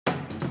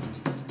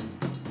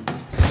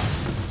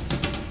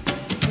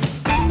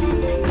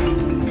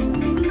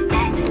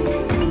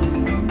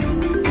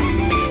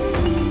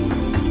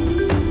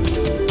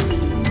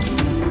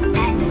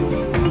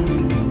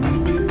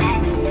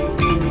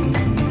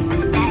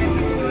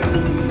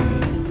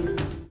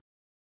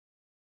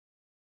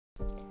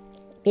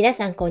皆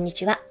さんこんに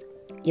ちは、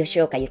吉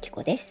岡由紀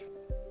子です。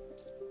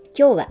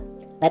今日は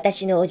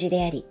私の叔父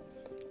であり、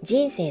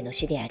人生の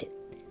師である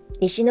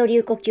西野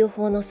流呼吸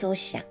法の創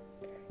始者、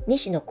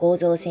西野皓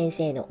三先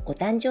生のお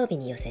誕生日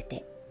に寄せ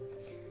て、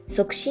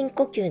足芯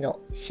呼吸の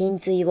真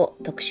髄を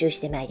特集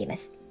してまいりま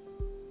す。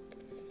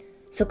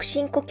足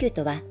芯呼吸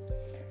とは、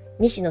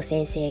西野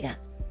先生が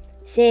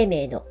生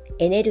命の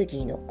エネル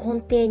ギーの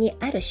根底に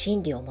ある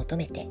真理を求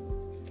めて、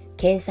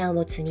研鑽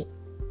を積み、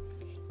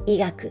医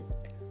学、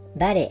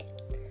バレエ、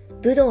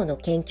武道の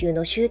研究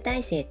の集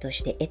大成と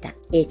して得た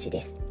英知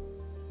です。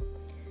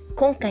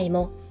今回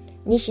も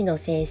西野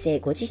先生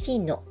ご自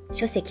身の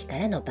書籍か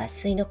らの抜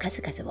粋の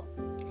数々を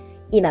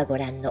今ご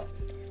覧の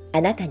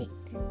あなたに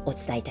お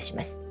伝えいたし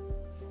ます。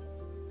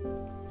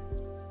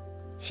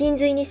真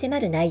髄に迫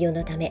る内容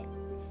のため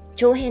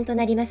長編と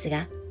なります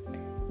が、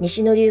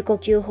西野流呼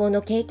吸法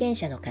の経験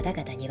者の方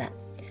々には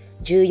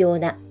重要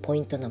なポイ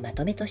ントのま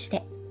とめとし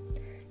て、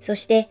そ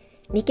して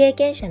未経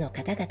験者の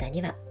方々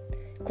には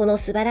この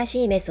素晴ら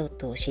しいメソッ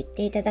ドを知っ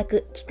ていただ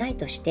く機会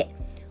として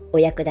お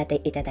役立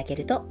ていただけ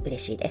ると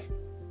嬉しいです。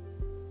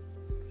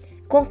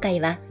今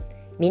回は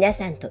皆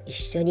さんと一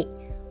緒に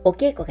お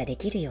稽古がで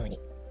きるように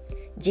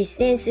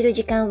実践する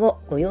時間を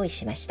ご用意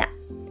しました。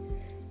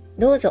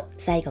どうぞ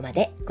最後ま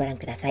でご覧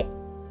ください。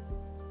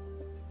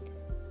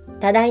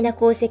多大な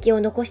功績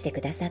を残して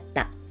くださっ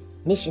た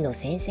西野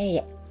先生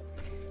へ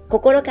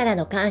心から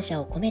の感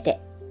謝を込めて、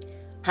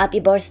ハッピ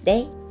ーバースデ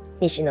ー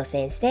西野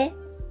先生。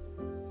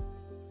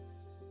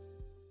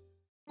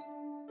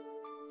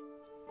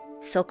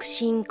足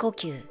芯呼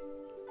吸。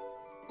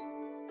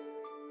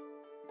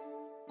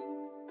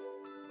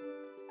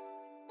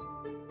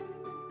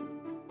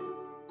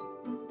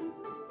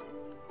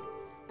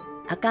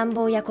赤ん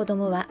坊や子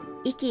供は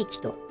生き生き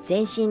と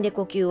全身で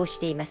呼吸をし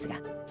ていますが、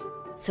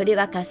それ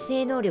は活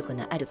性能力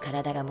のある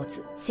体が持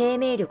つ生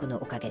命力の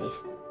おかげで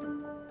す。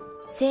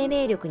生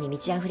命力に満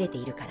ち溢れて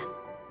いるから、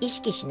意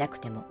識しなく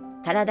ても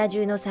体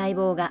中の細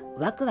胞が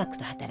ワクワク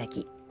と働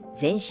き、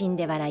全身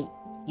で笑い、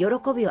喜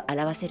びを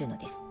表せるの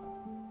です。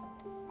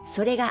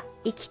それが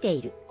生きて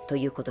いると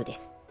いうことで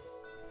す。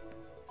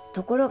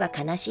ところが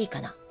悲しい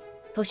かな。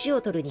年を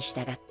取るに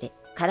従って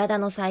体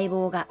の細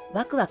胞が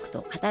ワクワク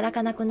と働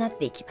かなくなっ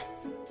ていきま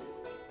す。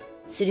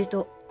する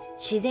と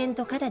自然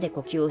と肩で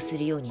呼吸をす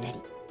るようになり、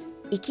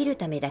生きる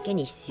ためだけ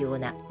に必要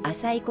な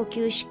浅い呼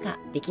吸しか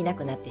できな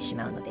くなってし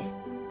まうのです。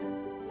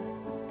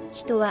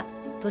人は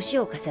年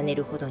を重ね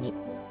るほどに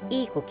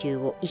いい呼吸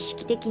を意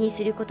識的に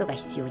することが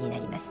必要にな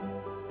ります。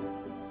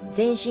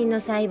全身の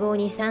細胞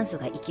に酸素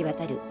が行き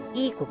渡る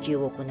いい呼吸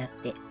を行っ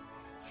て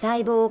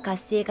細胞を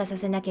活性化さ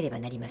せなければ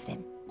なりませ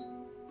ん。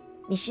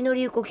西野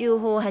流呼吸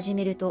法を始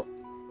めると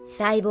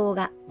細胞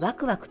がワ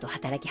クワクと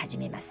働き始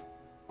めます。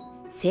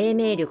生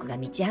命力が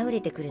満ち溢れ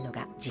てくるの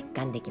が実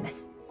感できま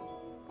す。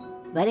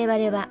我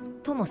々は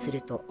ともす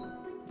ると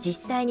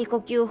実際に呼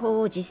吸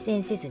法を実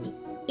践せずに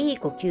いい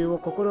呼吸を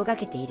心が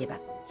けていれば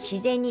自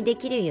然にで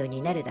きるよう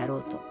になるだろ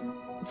うと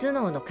頭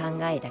脳の考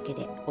えだけ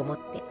で思っ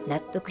て納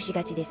得し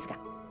がちですが、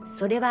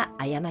それは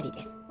誤り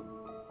です。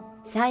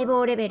細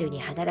胞レベルに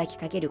働き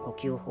かける呼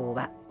吸法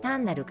は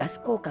単なるガス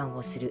交換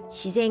をする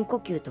自然呼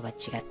吸とは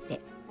違って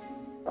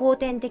後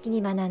天的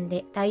に学ん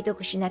で体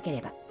得しなけ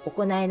れば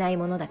行えない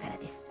ものだから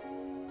です。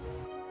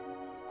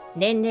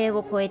年齢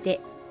を超えて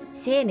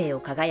生命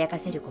を輝か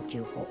せる呼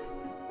吸法。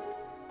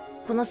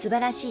この素晴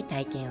らしい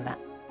体験は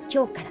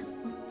今日から、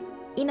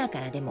今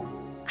からでも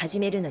始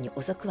めるのに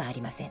遅くはあ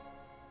りません。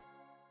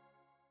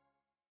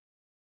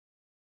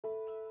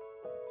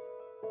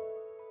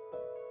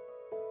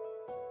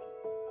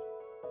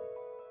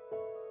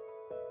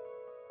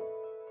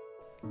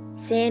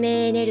生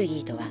命エネル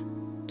ギーとは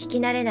聞き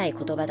慣れない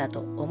言葉だ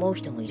と思う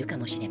人もいるか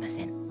もしれま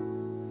せ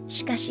ん。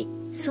しかし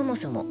そも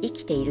そも生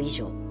きている以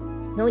上、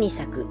野に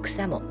咲く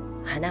草も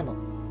花も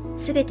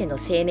すべての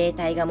生命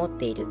体が持っ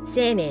ている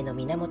生命の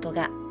源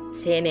が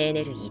生命エ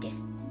ネルギーで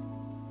す。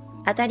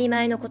当たり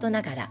前のこと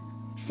ながら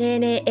生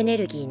命エネ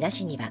ルギーな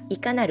しにはい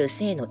かなる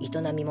生の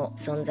営みも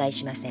存在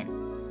しません。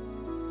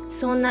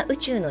そんな宇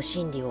宙の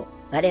真理を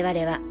我々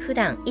は普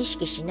段意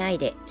識しない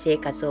で生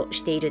活を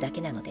しているだ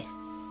けなのです。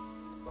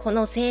こ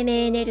の生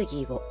命エネル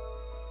ギーを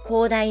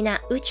広大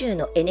な宇宙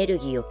のエネル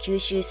ギーを吸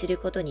収する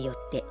ことによっ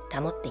て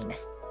保っていま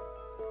す。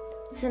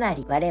つま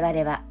り我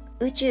々は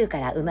宇宙か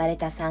ら生まれ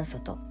た酸素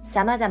と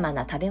様々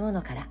な食べ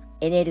物から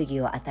エネル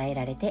ギーを与え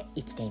られて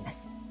生きていま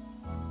す。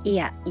い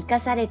や、生か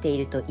されてい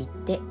ると言っ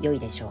てよい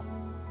でしょ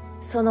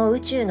う。その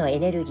宇宙のエ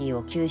ネルギー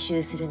を吸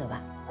収するの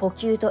は呼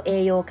吸と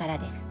栄養から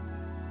です。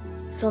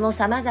その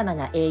様々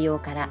な栄養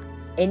から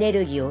エネ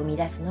ルギーを生み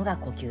出すのが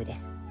呼吸で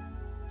す。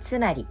つ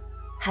まり、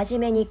はじ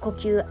めに呼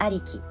吸あり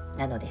き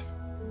なのです。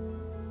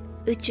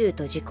宇宙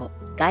と自己、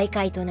外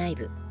界と内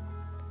部、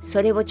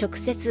それを直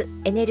接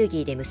エネル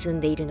ギーで結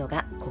んでいるの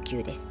が呼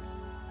吸です。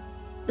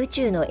宇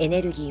宙のエ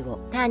ネルギー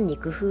を単に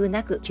工夫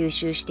なく吸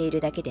収している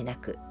だけでな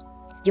く、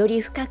より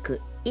深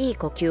くいい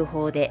呼吸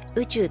法で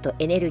宇宙と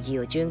エネルギ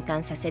ーを循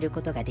環させる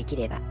ことができ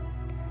れば、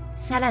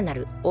さらな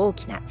る大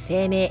きな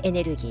生命エ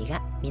ネルギー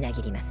がみな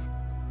ぎります。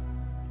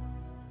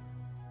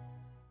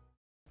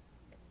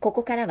こ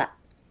こからは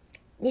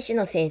西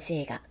野先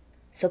生が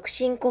足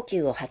芯呼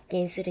吸を発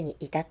見するに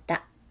至っ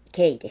た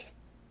経緯です。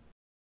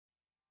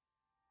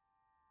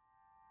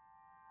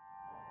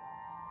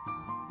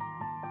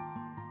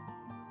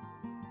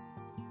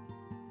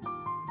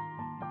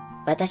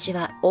私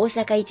は大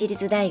阪市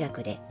立大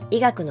学で医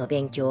学の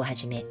勉強を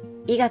始め、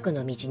医学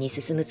の道に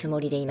進むつ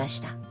もりでいま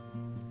した。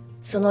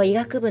その医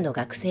学部の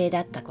学生だ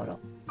った頃、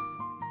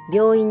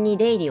病院に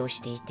出入りを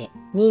していて、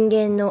人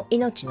間の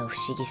命の不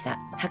思議さ、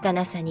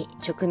儚さに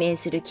直面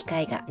する機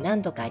会が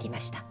何度かありま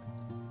した。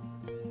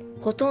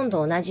ほとん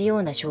ど同じよ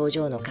うな症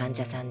状の患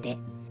者さんで、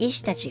医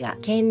師たちが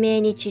懸命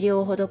に治療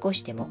を施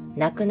しても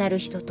亡くなる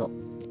人と、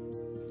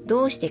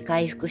どうして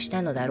回復し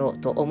たのだろう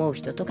と思う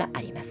人とがあ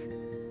ります。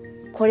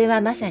これ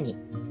はまさに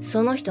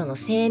その人の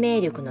生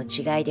命力の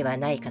違いでは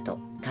ないかと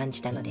感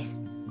じたので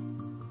す。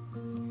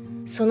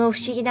その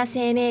不思議な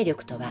生命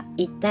力とは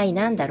一体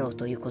何だろう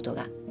ということ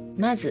が、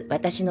まず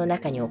私の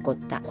中に起こっ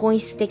た本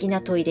質的な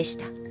問いでし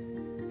た。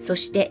そ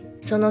して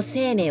その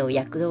生命を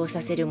躍動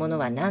させるもの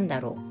は何だ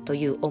ろうと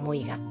いう思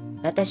いが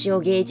私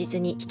を芸術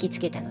に引きつ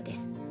けたので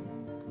す。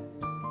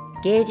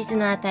芸術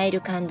の与え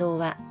る感動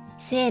は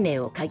生命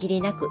を限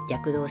りなく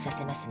躍動さ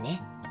せます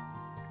ね。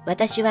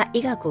私は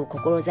医学を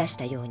志し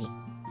たように、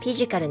フィ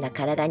ジカルな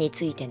体に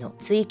ついての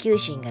追求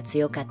心が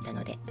強かった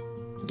ので、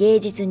芸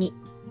術に、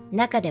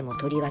中でも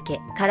とりわけ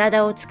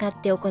体を使っ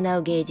て行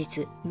う芸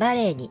術、バ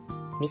レエに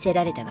魅せ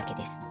られたわけ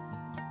です。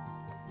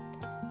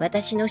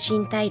私の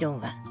身体論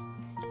は、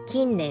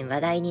近年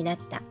話題になっ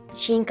た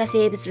進化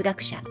生物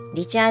学者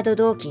リチャード・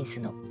ドーキンス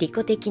の利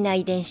己的な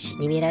遺伝子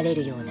に見られ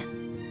るような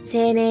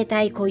生命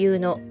体固有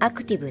のア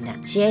クティブな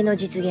知恵の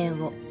実現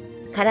を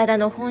体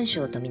の本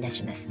性とみな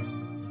します。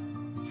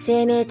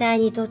生命体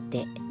にとっ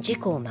て自己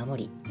を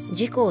守り、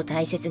自己を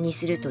大切に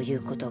するとい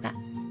うことが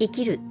生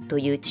きると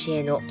いう知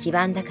恵の基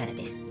盤だから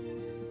です。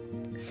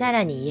さ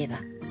らに言えば、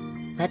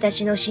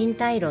私の身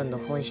体論の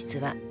本質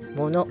は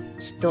物、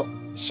人、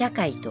社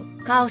会と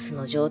カオス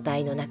の状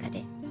態の中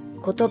で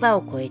言葉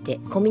を超えて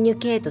コミュニ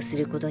ケートす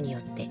ることによ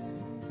って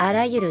あ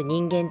らゆる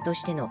人間と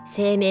しての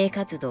生命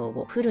活動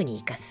をフルに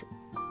生かす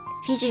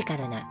フィジカ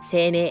ルな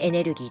生命エ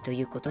ネルギーと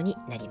いうことに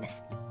なりま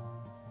す。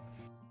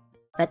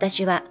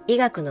私は医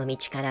学の道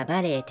から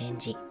バレエへ転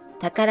じ、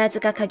宝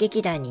塚歌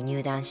劇団に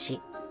入団し、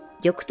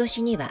翌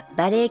年には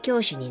バレエ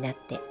教師になっ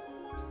て、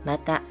ま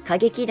た歌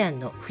劇団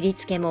の振り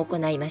付けも行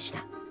いまし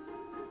た。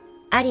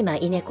有馬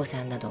稲子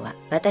さんなどは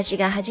私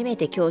が初め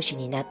て教師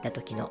になった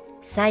時の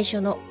最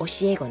初の教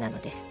え子なの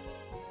です。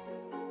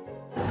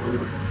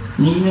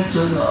人間と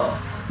いうのは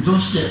どう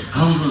して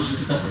感動す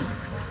るか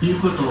という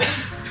ことを、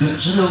それ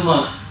を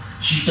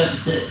知りた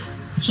くて、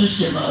そし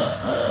て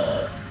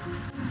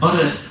バ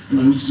レエ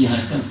の道に入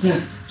ったんですね。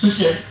そし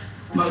て、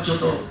ちょっ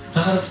と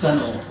宝塚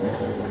の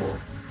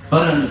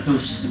バレエの教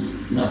師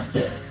になっ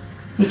て、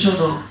でちょう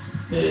ど、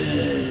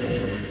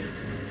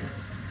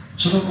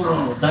その頃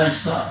の大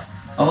スター、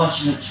淡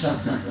島千佳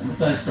さんとも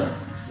大スターなん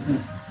ですけど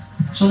ね、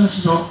その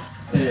人の、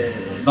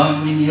番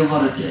組に呼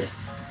ばれて、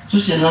そ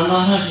して何の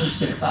話をし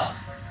てるか、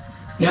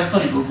やっぱ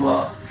り僕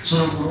はそ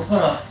の頃か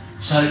ら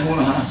最後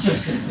の話を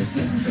してるんです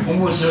ね。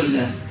面白い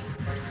ね。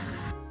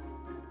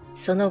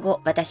その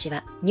後、私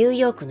はニュー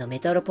ヨークのメ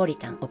トロポリ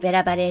タンオペ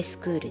ラバレエス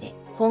クールで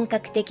本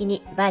格的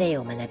にバレエ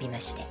を学びま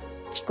して、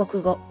帰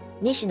国後、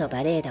西野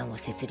バレエ団を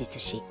設立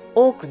し、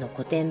多くの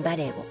古典バ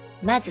レエを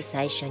まず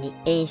最初に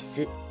演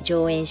出・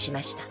上演し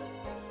ました。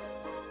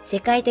世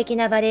界的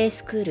なバレエ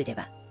スクールで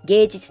は、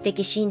芸術的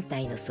身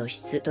体の素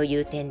質とい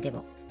う点で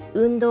も、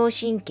運動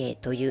神経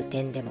という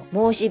点でも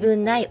申し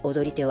分ない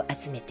踊り手を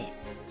集めて、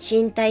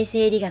身体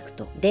生理学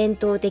と伝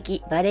統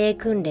的バレエ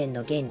訓練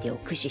の原理を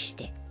駆使し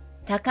て、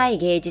高い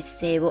芸術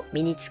性を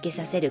身につけ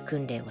させる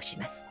訓練をし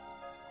ます。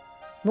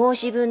申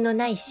し分の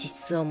ない資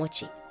質を持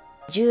ち、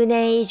10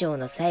年以上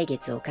の歳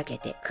月をかけ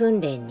て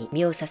訓練に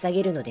身を捧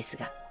げるのです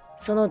が、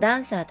そのダ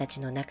ンサーた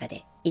ちの中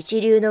で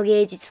一流の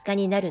芸術家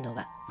になるの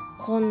は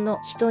ほんの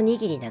一握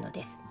りなの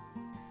です。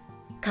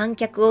観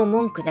客を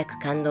文句なく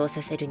感動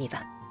させるに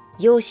は、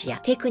容姿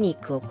やテクニッ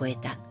クを超え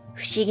た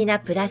不思議な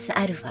プラス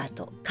アルファ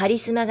とカリ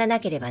スマがな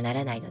ければな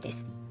らないので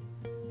す。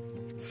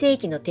世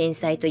紀の天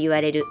才と言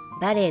われる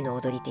バレエの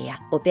踊り手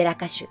やオペラ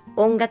歌手、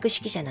音楽指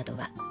揮者など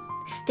は、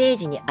ステー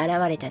ジに現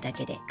れただ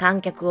けで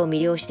観客を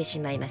魅了してし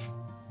まいます。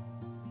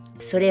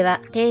それは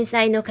天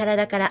才の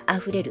体から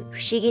溢れる不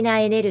思議な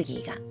エネルギ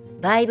ーが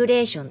バイブ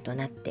レーションと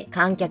なって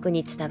観客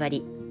に伝わ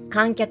り、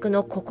観客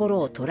の心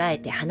を捉え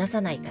て離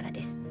さないから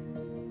です。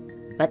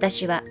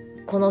私は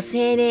この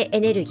生命エ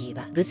ネルギー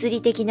は物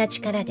理的な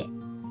力で、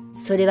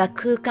それは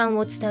空間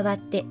を伝わっ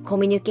てコ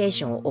ミュニケー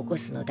ションを起こ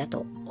すのだ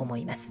と思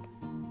います。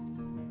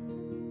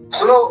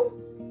その不思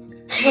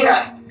議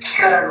な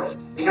力の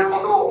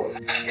源を知っ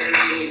ているう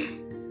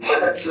ちに、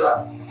私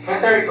は天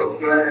才と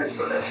言われる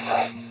人たち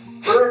が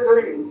それぞ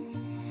れに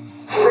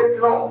個別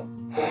の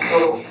呼吸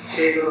をし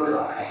ているので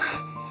はないか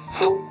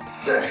と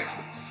言われた。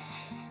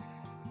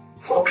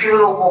呼吸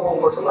の方法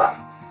こそが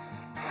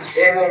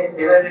生命エ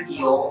ネルギ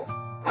ーを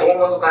本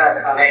物から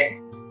高め、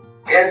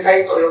天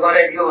才と呼ば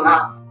れるよう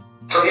な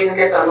飛び抜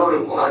けた能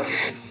力を発揮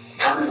する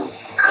ための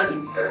鍵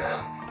になるか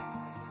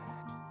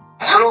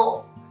ら。そ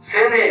の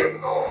生命力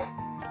の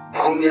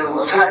根源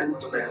をさらに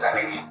求めるた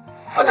めに、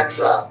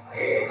私は、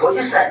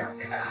50歳になっ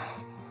てから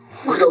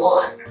武道を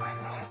始めまし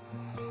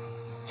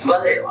た。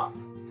バレエは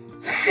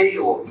西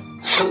洋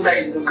身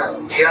体文化の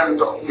極み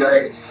と言わ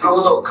れる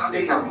労働完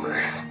璧なもの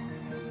です。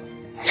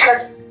しか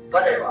しバ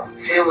レエは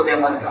西洋で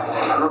生まれたも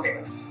のなので、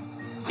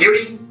よ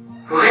り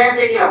普遍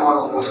的なも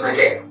のを求め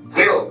て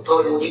目を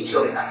東洋に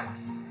広げた。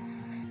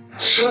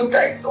身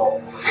体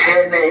と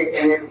生命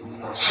エネルギー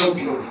の真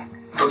理を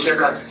解き明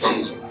かす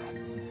技術、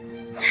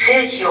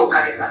生死を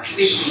かけた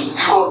厳しい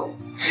超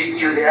追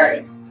求であ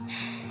り、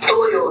東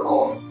洋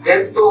の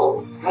伝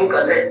統文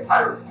化で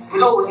ある武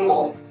道に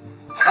も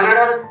必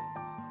ず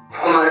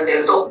含まれてい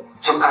ると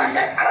直感し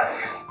たいからで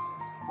す。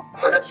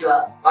私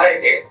はバ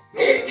レ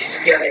エで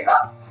築き上げ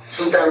た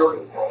身体能力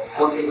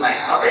を持っていまし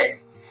たの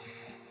で、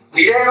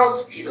リレーの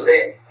スピード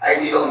で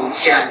合気道の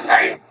師範に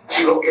なり、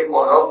中国拳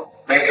法の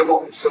免許も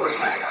取得し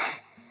ました。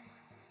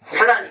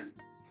さらに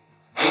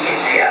技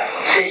術や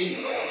精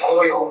神の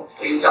応用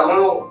といったも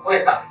のを超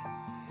えた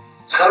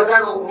体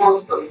の動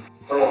きという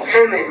この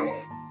生命の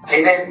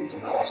エネルギ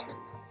ーの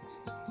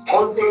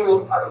根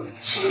底にある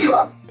真理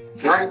は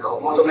何か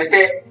を求め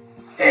て、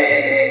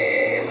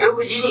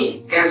独自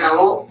に研鑽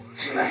を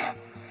積みました。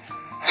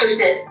そし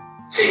て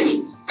つい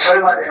にそれ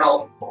まで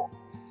の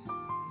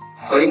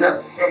音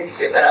楽ですね、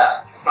それか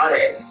らバ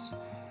レエ、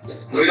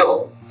武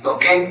道の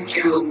研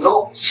究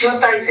の集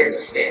大成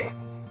として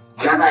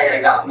長い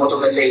間求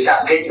めていた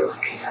原理を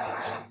発見され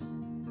ます。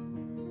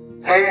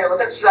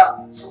私が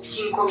足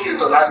芯呼吸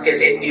と名付け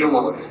ている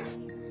もので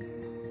す。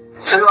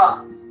それ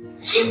は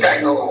身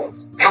体の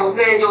極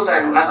限状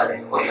態の中で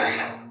起きまし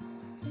た。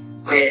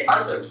あ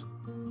る時、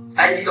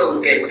合気道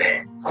の稽古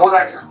で講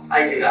談師の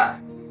相手が、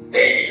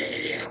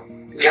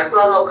逆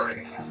技をかけ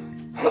てきたんで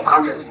す。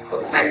関節の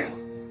ですね。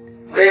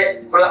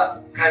で、これ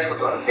は返すこ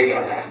とはでき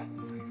ません。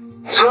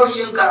その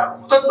瞬間、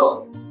ほとん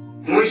ど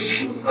無意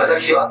識に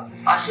私は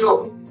足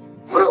の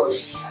裏を意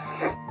識したん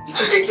ですね。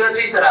そして気がつ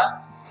いた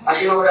ら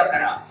足の裏か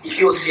ら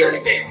息を吸い上げ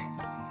て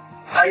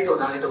相手を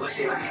投げ飛ばし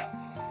ていました。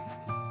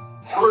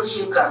この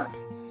瞬間、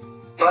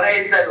バ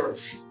レエ時代を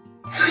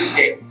通じ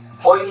て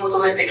追い求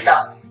めてき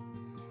た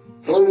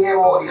人間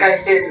を理解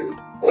している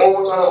大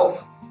元の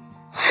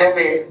生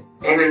命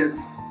エネルギ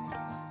ー、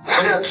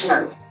それが気にな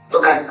ると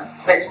感じたん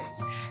ですね。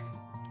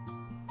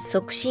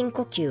足芯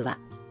呼吸は、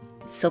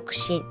足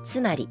芯、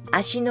つまり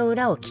足の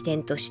裏を起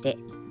点として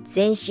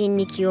全身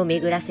に気を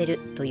巡らせる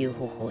という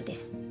方法で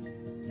す。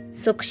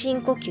足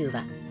芯呼吸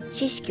は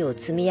知識を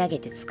積み上げ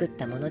て作っ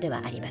たもので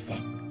はありませ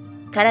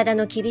ん。体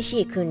の厳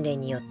しい訓練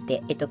によっ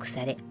て会得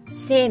され、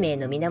生命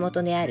の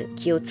源である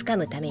気をつか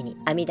むために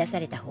編み出さ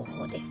れた方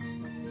法です。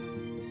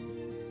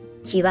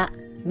気は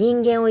人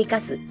間を生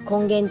かす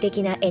根源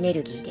的なエネ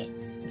ルギーで、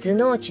頭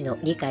脳知の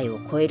理解を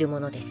超える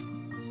ものです。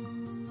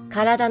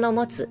体の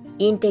持つ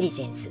インテリ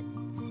ジェンス、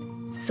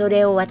そ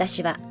れを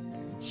私は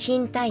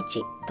身体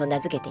知と名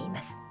付けてい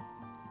ます。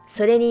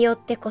それによっ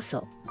てこ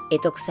そ会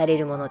得され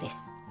るもので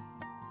す。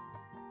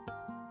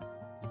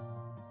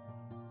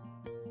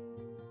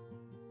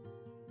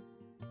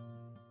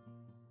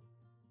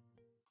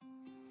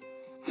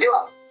で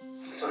は、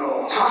そ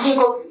の足芯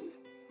呼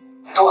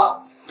吸と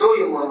はどう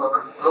いうもの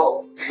か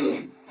を次に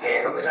述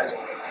べたいと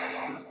思います。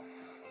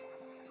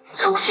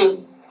足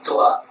芯と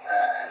は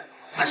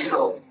足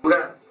の裏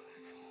で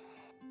す。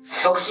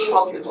足芯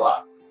呼吸と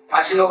は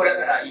足の裏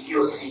から息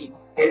を吸い、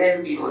エネ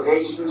ルギーを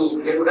全身に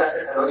巡ら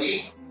せた後、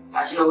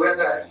足の裏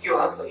から息を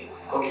吐くという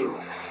呼吸法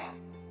です。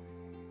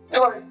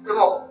とは言って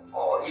も、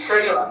実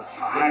際には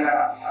鼻か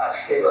ら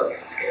吸っているわけ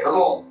ですけれど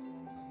も、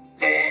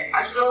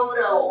足の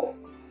裏を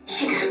意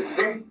識するんで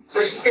すね。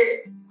そし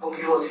て呼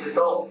吸をする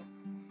と、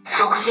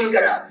足芯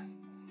から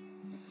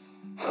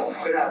こ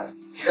れが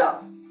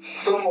膝、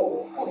太もも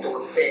を持って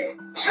くって、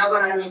下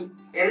腹に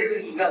エネ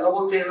ルギーが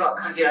上っているのは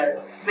感じられる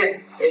わけです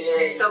ね。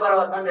下腹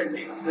は丹田と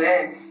言います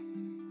ね。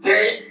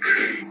で、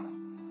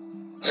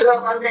それ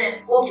はまる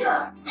で大き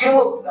な中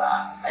国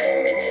が、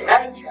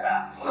大地か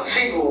らこの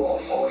水分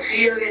を吸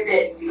い上げ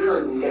ているよ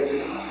うに見えると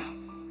思いま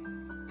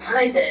す。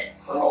続いて、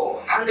こ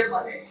の丹田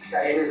まで来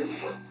たエネルギ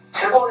ーを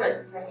背骨で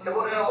すね。背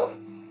骨を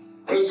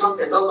に沿っ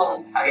てどんど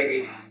ん上げて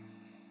いきます。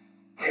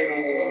こ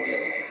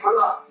れ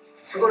は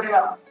背骨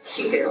が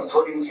神経の通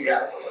り道であ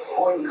ること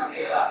と大いに関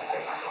係がありま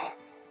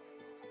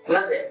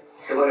す。なぜ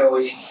背骨を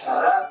意識しな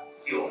がら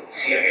息を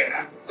吸い上げる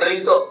かと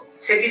いうと、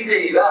脊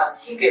髄が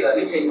神経が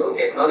密に通っ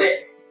ているの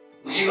で、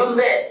自分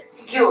で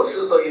息を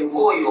吸うという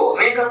行為を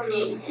明確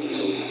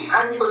に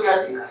感じ取り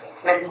やすいからで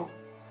すね。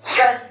し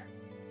かし、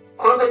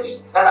この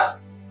時、ただ、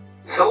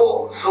吸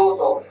おう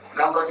と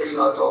頑張ってし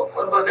まうと、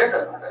これは連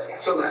絡の働きが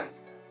強くなる。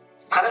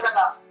体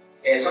が、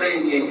それ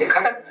について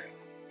硬くなり、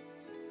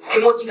気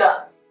持ち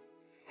が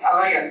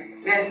上がりやすいで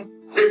すね。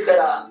ですか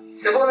ら、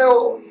背骨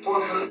を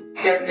通す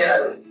点であ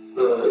る、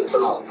そ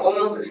の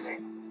肛門ですね。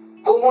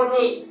肛門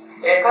に、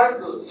軽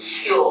く意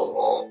識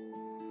を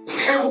い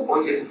くつでも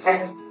置いてるんです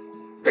ね。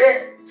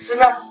で、進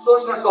みます。そ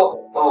うします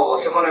と、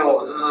背骨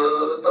をず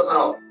ーっと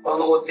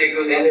登ってい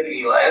くエネル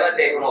ギーはやが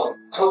てこの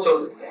頭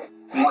頂ですね、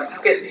100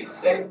って言いま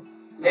すね。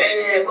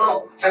で、こ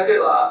の100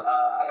は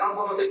赤ん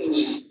坊の時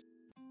に、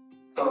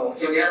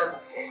非常に嫌だった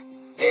の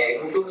で、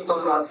無風に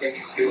飛び回って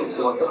いくというこ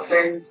とを思ってます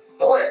ね。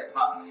ここで、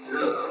ず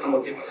ーっと持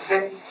っていくんです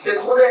ね。で、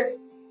ここで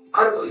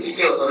軽く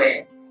息を止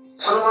め、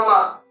そのま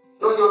ま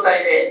の状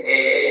態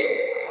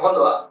で、今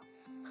度は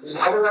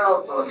体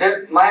の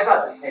前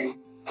側ですね、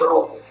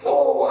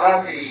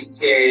鼻筋、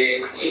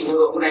口、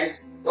喉、胸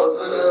をず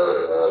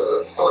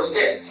ーっと押し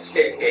て、そし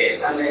て、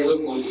丹田に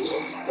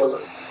戻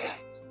る。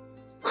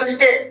そし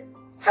て、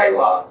最後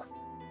は、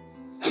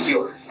息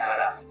を吐きなが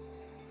ら、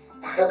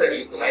再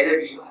びエネ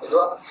ルギーのこと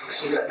は、促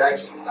進が大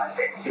事になっ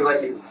て広が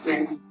っているんです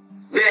ね。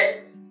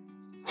で、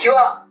気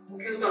は呼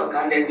吸との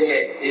関連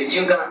で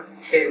循環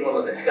しているも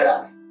のですか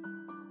ら、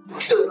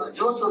気というのは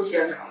上昇し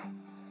やすく、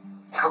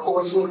下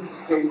降しにくい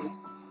ですね。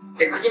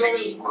で、初め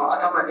にこの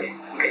頭で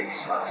受けて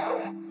しまう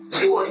と、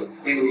非常に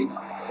緩い。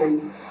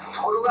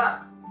ところ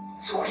が、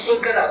促進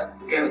から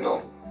受ける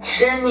と、自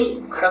然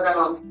に体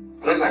の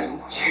中に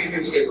集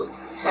中していくんで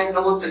す。自然に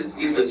登っ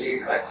ているという性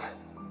質があります。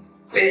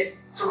で、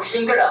促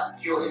進から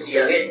気を吸い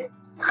上げ、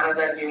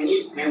体中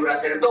に巡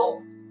らせると、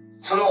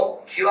そ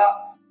の気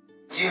は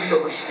充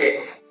足し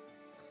て、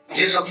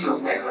充足しま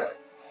すね、体。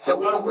で、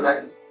女の子な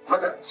り、ま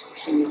た促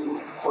進に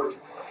降りてく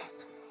る。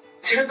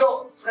する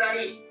と、さら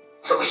に、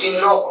促進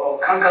の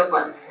感覚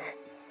がです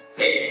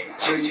ね、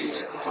集中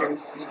するん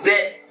ですね。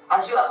で、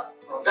足は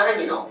第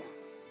二の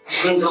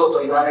心臓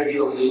と言われる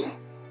ように、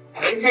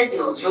血液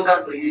の循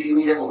環という意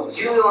味でも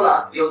重要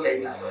な要点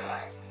になっており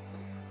ます。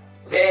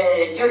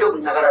で、重力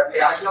に逆らっ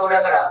て足の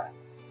裏から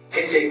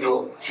血液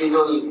を心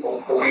臓に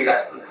送り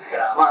返すんですか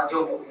ら、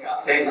上部に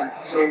は便が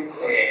ですね、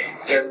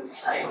逆に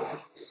したよう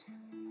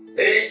に。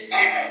で、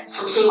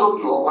促進呼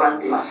吸を行っ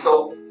ています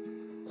と、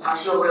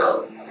足の裏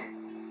をですね、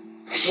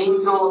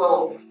心臓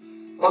の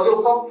補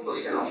助ポンプと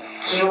しての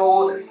機能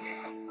をですね、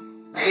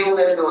強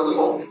めるように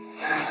も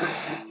なりま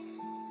す。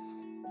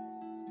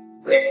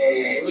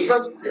西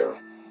野塾では、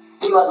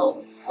今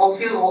の呼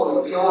吸法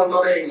の基本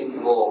トレーニ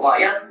ングを、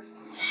約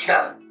1時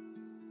間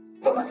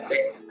行っ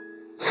て、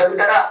それ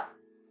から、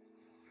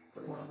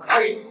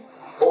タイ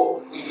プ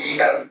を1時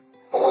間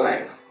行いま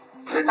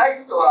す。で、タイ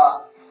プと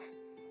は、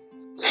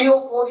気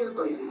を交流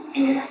という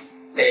意味で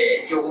す。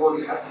気を交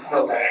流させる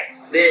状態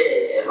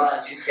で、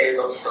熟成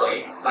としと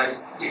い、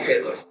熟成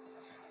とし。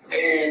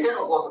手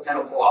の甲と手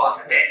の甲を合わ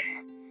せて、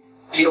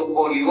気の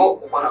交流を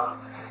行うの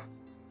です。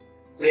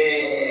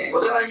で、お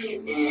互い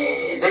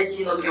に、全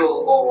身の気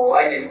を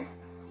相手に。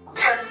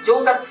しかし、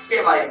上達し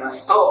てまいりま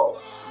すと、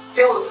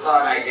手を使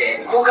わない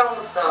で、交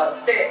換を伝わ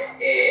っ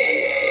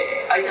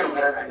て、相手の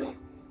体に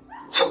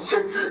直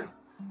接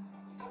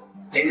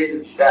エネ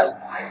ルギーが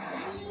入り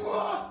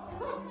ま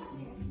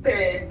す。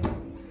で、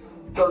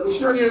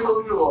西野流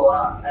呼吸法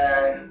は、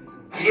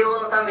治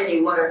療のために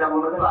生まれたも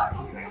のではあり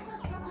ませ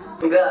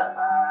ん。が、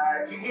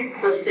事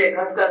実として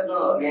数々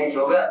の現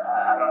象が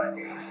現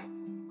れています。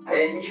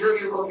西野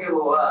流呼吸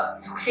法は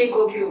促進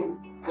呼吸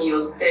に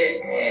よっ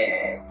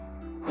て、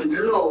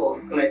頭脳を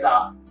含め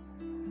た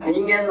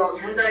人間の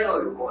潜在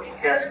能力を引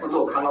き出すこ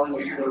とを可能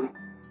にする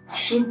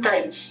身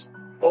体値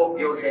を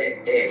要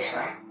請、し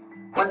ます。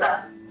ま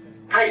た、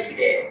大気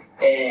で、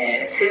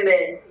生命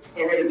エ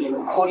ネルギー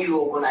の交流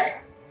を行い、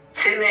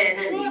生命エ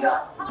ネルギー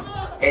が、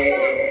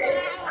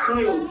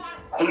不意に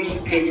コミ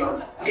ュニケーショ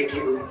ンでき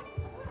る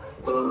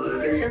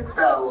レセプ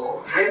ター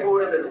を細胞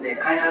レベルで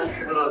開発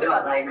するので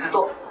はないか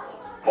と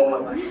思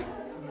います。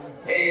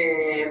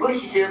分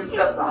子生物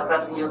学の発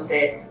達によっ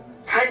て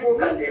細胞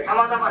間でさ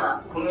まざま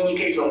なコミュニ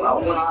ケーションが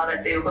行わ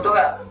れていること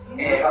が、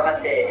分か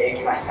って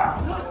きました。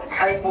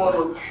細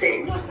胞の知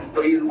性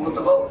という言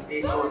葉を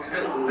提唱す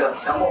る学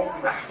者も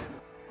います。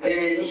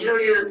西野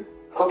流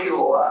呼吸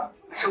法は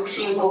促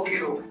進呼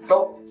吸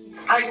と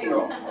大気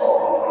の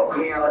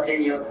組み合わせ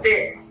によっ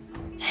て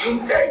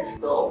身体値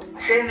と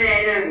生命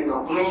エネルギー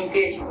のコミュニ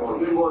ケーションを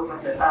融合さ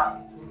せた、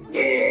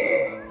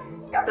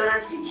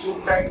新しい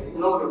身体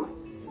能力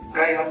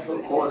開発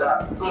法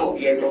だとも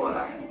言えると思い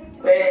ます。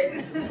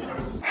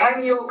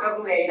産業革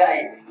命以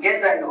来、現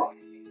在の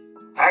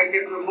ハイテ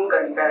ク文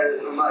化に至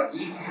る、技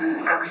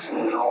術革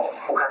新の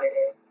おか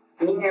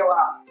げで、人間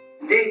は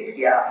電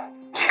気や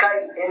機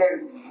械エネ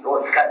ルギー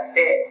を使っ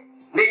て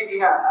便利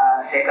な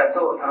生活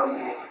を楽しん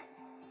でいま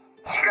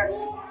す。しかし、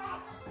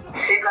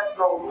生活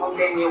の根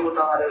底に横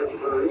たわる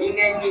人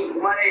間に生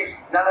まれ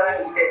ながら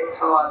にして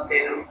備わってい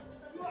る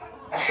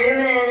生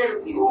命エネ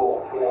ルギー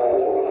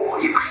を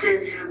育成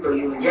すると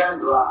いうジャン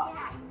ルは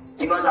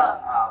未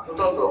だほ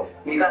とんど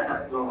未開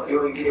発の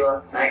領域で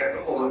はないか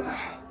と思いま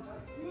す。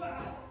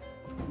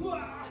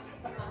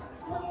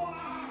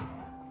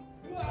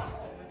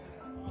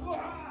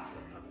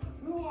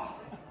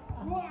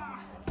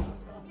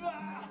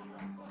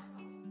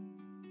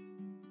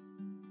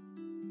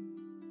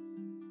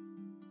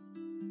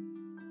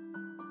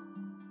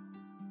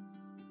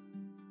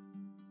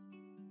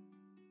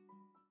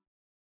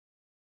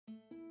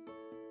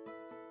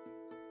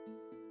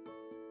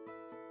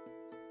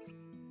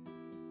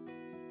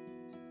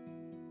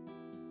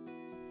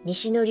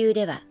西野流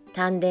では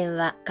丹田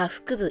は下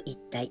腹部一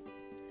帯、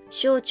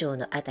小腸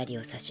のあたり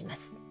を指しま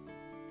す。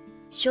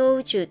小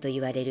宇宙と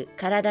言われる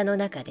体の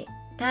中で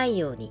太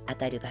陽にあ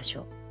たる場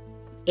所、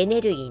エ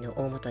ネルギーの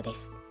大元で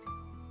す。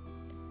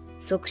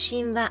足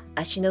芯は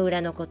足の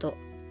裏のこと。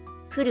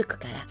古く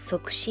から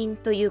足芯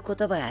という言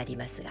葉があり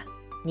ますが、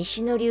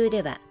西野流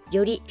では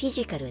よりフィ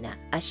ジカルな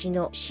足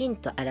の芯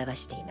と表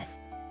していま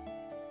す。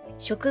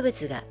植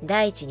物が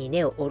大地に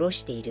根を下ろ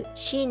している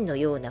芯の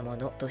ようなも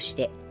のとし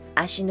て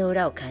足の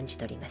裏を感じ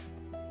取ります。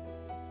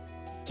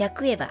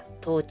百会は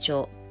頭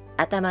頂、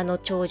頭の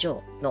頂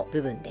上の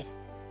部分です。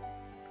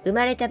生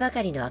まれたば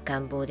かりの赤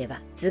ん坊で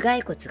は頭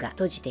蓋骨が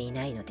閉じてい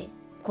ないので、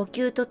呼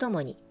吸とと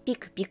もにピ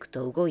クピク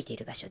と動いてい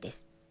る場所で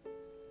す。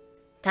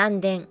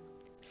丹田、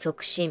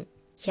足芯、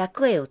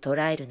百会を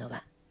捉えるの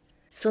は、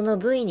その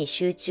部位に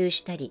集中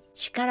したり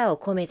力を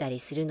込めたり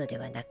するので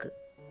はなく、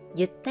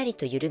ゆったり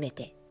と緩め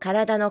て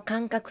体の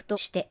感覚と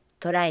して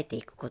捉えて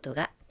いくこと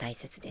が大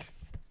切で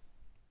す。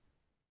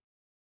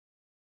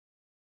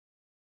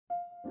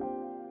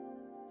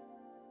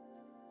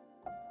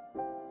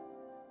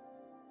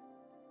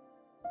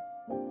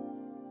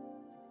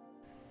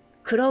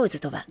クローズ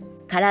とは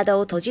体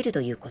を閉じる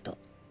ということ。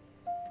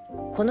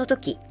この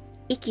時、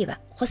息は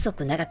細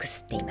く長く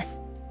吸っていま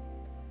す。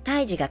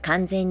胎児が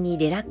完全に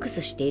リラックス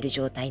している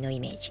状態の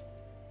イメージ。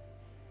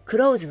ク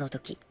ローズの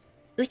時、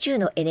宇宙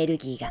のエネル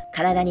ギーが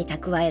体に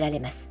蓄えられ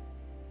ます。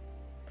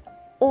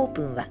オー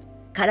プンは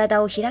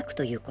体を開く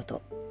というこ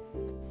と。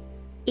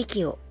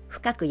息を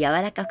深く柔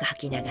らかく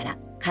吐きながら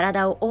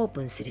体をオー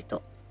プンする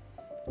と、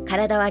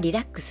体はリ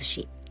ラックス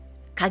し、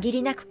限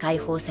りなく解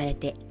放され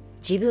て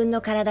自分の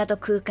体と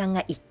空間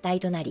が一体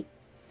となり、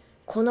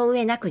この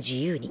上なく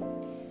自由に、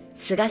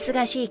すがす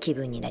がしい気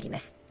分になりま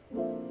す。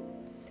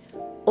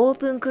オー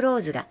プンクロー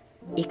ズが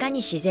いかに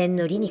自然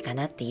の理にか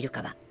なっている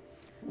かは、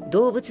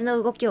動物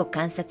の動きを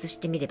観察し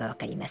てみればわ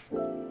かります。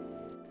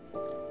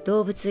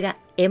動物が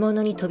獲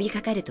物に飛び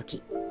かかると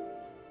き、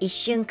一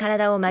瞬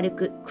体を丸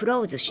くク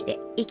ローズして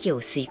息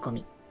を吸い込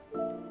み、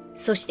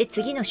そして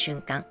次の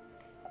瞬間、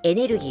エ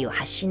ネルギーを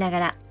発しなが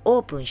ら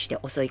オープンして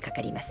襲いか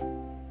かります。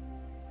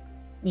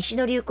西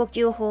野流呼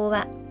吸法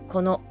は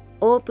この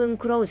オープン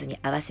クローズに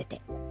合わせ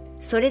て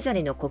それぞ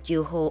れの呼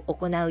吸法を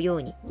行うよ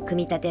うに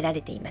組み立てら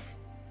れています。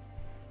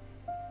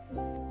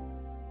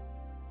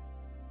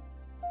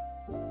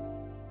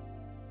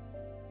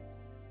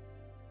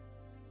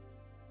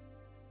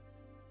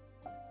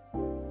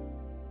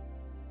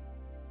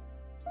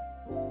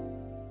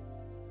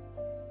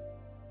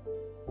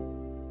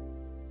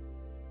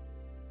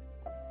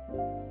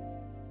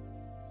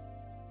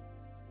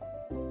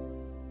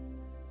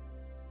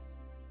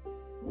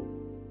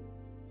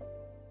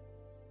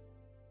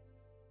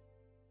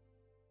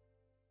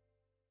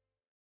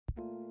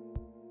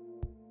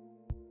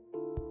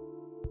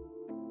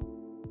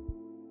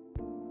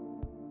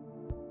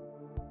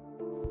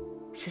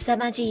凄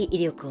まじい威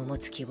力を持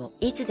つ気を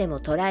いつでも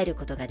捉える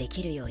ことがで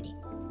きるように、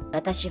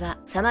私は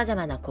様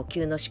々な呼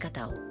吸の仕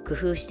方を工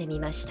夫してみ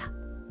ました。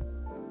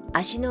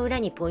足の裏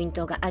にポイン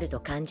トがあると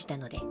感じた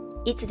ので、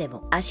いつで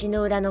も足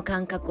の裏の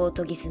感覚を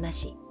研ぎ澄ま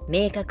し、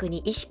明確に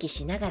意識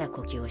しながら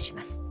呼吸をし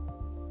ます。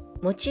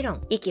もちろ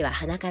ん息は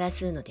鼻から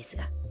吸うのです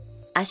が、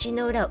足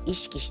の裏を意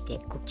識して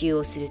呼吸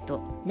をする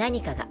と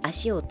何かが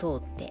足を通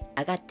って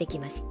上がってき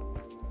ます。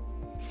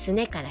す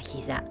ねから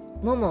膝、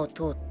ももを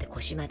通って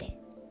腰まで、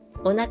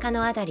お腹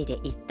のあたりで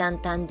一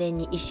旦丹田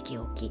に意識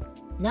を置き、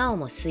なお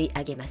も吸い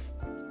上げます。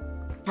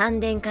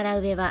丹田から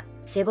上は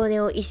背骨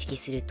を意識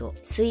すると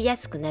吸いや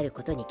すくなる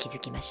ことに気づ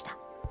きました。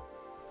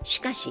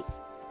しかし、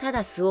た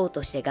だ吸おう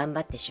として頑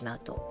張ってしまう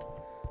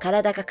と、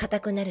体が硬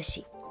くなる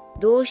し、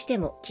どうして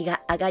も気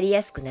が上がり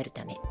やすくなる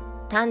ため、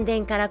丹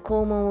田から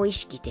肛門を意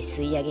識して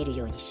吸い上げる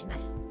ようにしま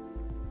す。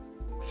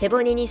背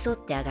骨に沿っ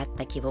て上がっ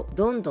た気を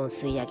どんどん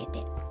吸い上げ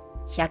て、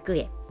百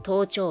会、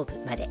頭頂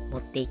部まで持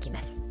っていき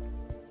ます。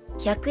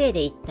百会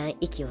で一旦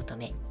息を止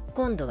め、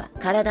今度は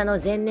体の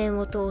前面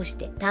を通し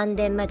て丹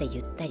田まで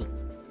ゆったり、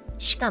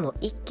しかも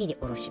一気に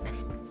下ろしま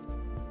す。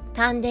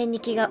丹田に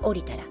気が下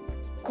りたら、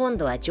今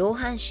度は上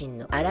半身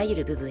のあらゆ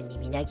る部分に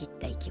みなぎっ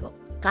た息を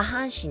下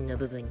半身の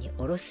部分に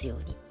下ろすよ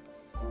うに、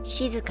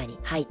静かに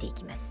吐いてい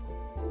きます。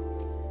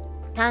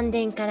丹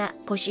田から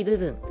腰部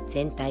分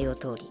全体を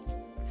通り、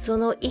そ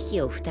の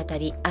息を再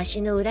び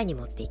足の裏に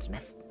持っていき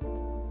ます。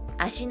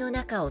足の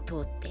中を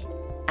通って、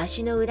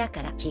足の裏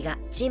から気が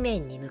地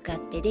面に向かっ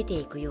て出て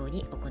いくよう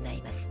に行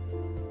います。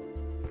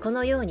こ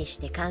のようにし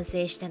て完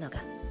成したの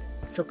が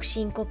足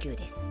芯呼吸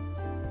です。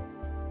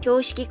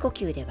胸式呼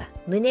吸では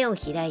胸を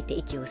開いて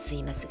息を吸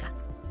いますが、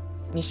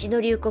西野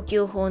流呼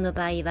吸法の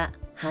場合は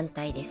反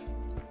対です。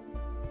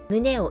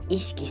胸を意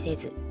識せ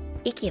ず、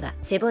息は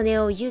背骨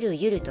をゆる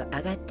ゆると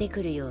上がって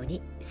くるよう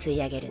に吸い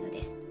上げるの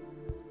です。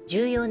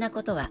重要な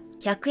ことは、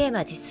百会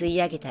まで吸い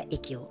上げた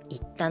息を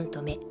一旦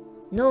止め、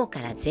脳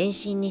から全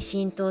身に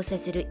浸透さ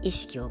せる意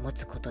識を持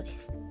つことで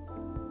す。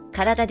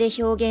体で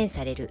表現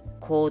される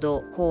行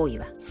動・行為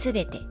はす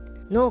べて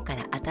脳か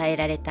ら与え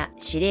られた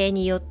指令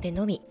によって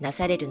のみな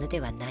されるので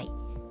はない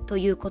と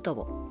いうこと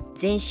を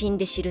全身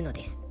で知るの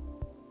です。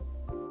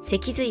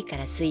脊髄か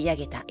ら吸い上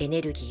げたエ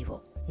ネルギー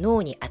を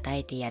脳に与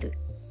えてやる。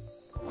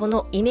こ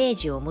のイメー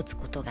ジを持つ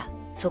ことが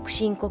促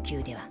進呼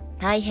吸では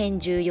大変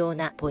重要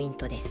なポイン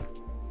トです。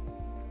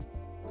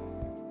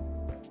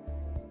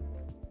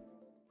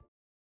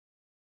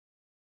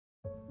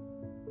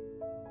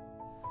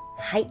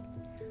はい、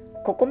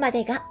ここま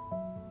でが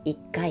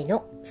1回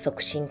の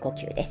促進呼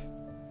吸です。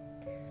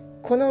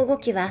この動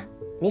きは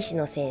西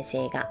野先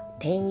生が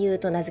天遊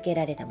と名付け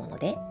られたもの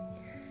で、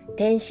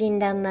天真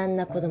爛漫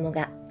な子供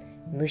が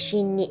無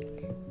心に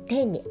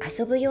天に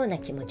遊ぶような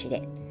気持ち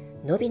で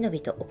のびの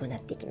びと行っ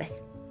ていきま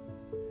す。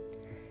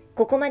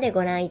ここまで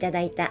ご覧いた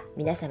だいた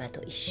皆様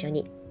と一緒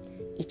に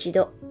一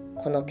度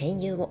この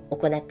天遊を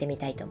行ってみ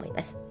たいと思い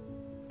ます。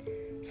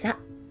さ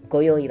あ、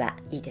ご用意は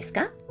いいです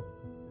か？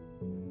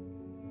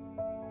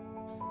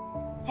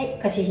はい、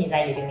腰膝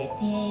緩めて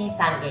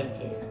三元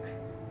中足、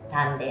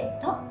丹田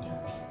と両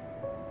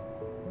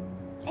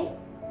手。はい、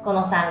こ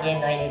の三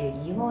元のエネルギ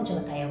ーを上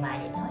体を前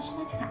に倒し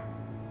ながら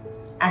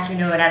足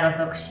の裏の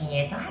側心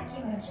へと吐き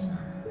下ろしま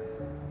す。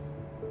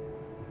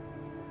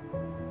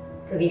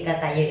首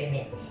肩緩め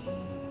て、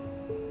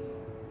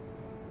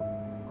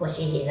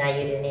腰膝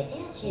緩めて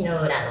足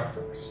の裏の側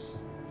心。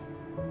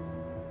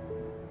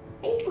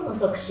はい、この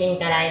側心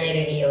からエネ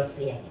ルギーを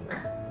吸い上げま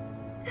す。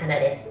鼻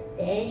で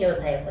吸って上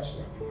体を起こし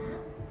ながら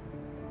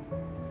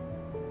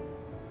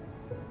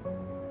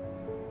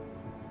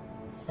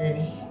す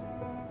ね、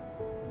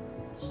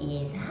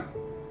膝、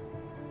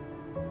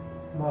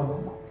も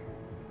も、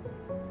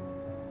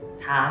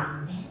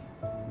丹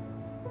田、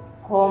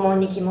肛門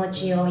に気持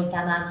ちを置い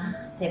たまま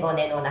背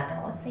骨の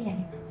中を吸い上げま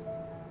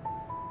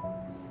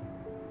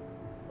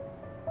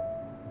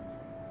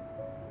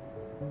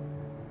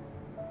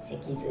す。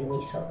脊髄に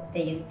沿っ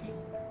てゆったりと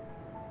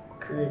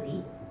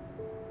首、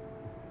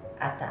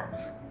頭、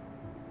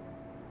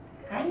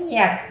早く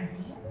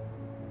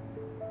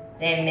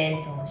前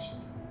面通し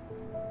て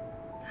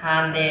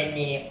丹田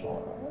に下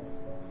ろ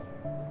す。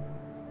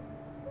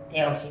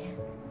手を開く。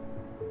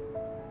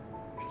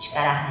口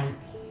から吐いて、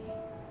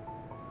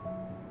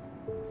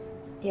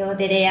両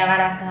手で柔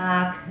ら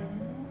か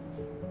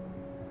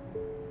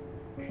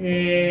く空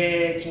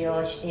気を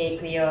押してい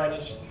くように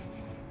しなが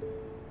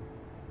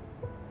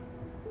ら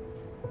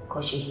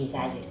腰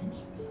膝緩めて、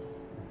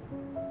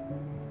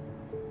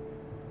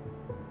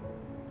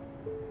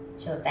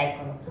上体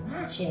このま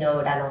ま足の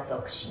裏の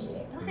側心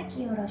へと吐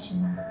き下ろし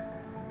ます。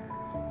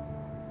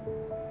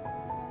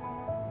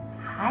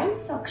はい、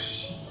側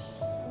心。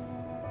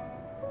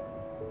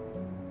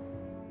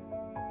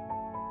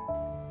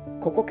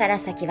ここから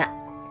先は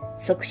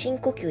促進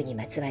呼吸に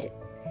まつわる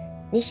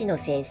西野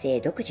先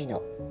生独自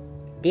の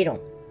理論、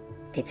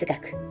哲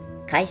学、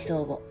階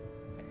層を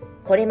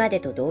これまで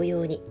と同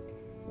様に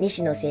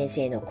西野先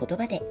生の言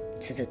葉で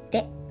綴っ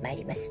てまい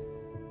ります。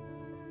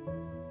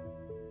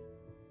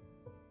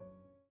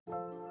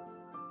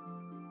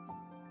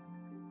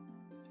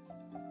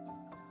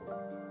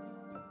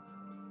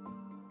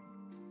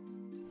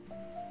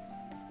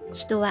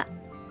人は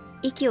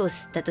息を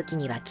吸った時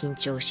には緊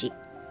張し、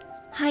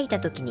吐いた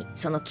時に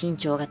その緊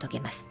張が解け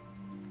ます。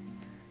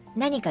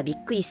何かび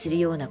っくりする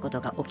ようなこ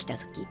とが起きた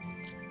時、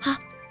は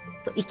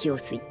っと息を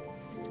吸い、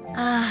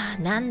あ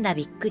あ、なんだ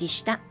びっくり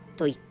した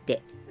と言っ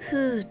て、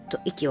ふーっと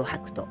息を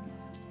吐くと、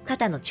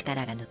肩の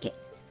力が抜け、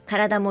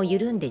体も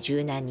緩んで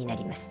柔軟にな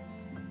ります。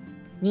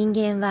人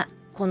間は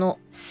この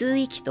吸う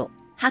息と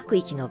吐く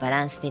息のバ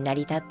ランスで成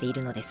り立ってい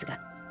るのですが、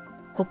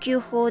呼吸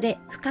法で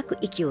深く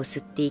息を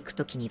吸っていく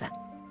ときには、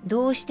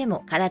どうして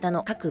も体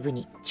の各部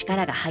に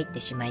力が入っ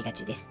てしまいが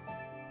ちです。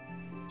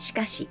し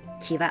かし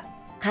気は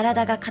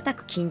体が固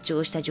く緊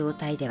張した状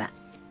態では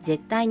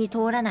絶対に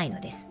通らないの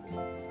です。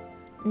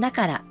だ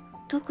から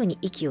特に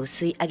息を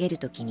吸い上げる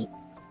ときに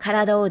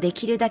体をで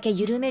きるだけ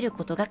緩める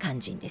ことが肝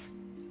心です。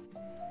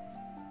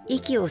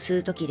息を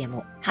吸うときで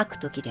も吐く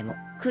ときでも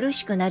苦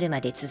しくなる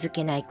まで続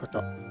けないこ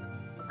と。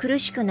苦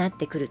しくなっ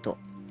てくると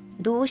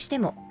どうして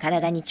も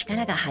体に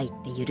力が入っ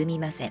て緩み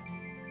ません。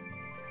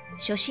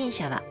初心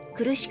者は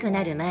苦しく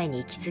なる前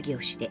に息継ぎ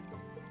をして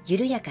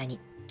緩やかに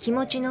気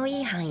持ちの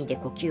いい範囲で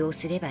呼吸を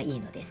すればいい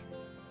のです。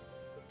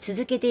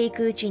続けてい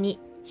くうちに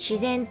自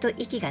然と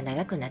息が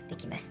長くなって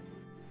きます。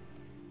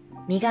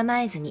身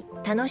構えずに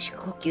楽し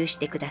く呼吸し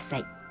てくださ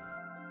い。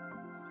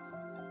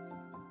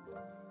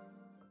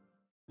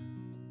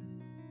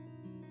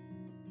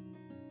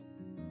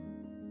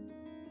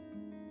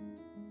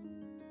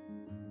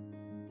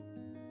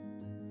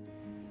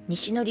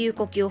西野流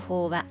呼吸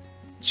法は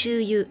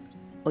中遊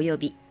およ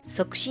び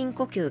促進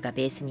呼吸が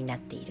ベースになっ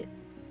ている。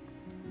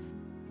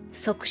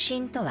促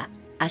進とは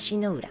足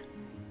の裏。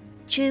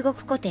中国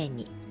古典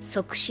に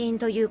促進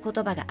という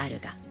言葉がある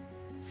が、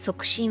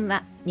促進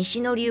は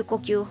西野流呼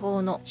吸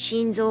法の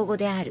心臓語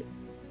である。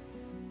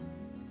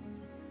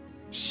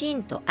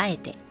心とあえ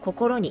て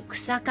心に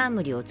草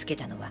冠をつけ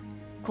たのは、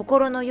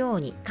心のよう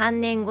に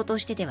観念語と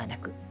してではな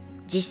く、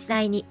実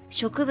際に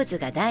植物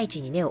が大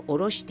地に根を下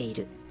ろしてい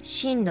る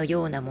芯の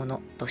ようなも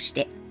のとし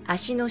て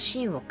足の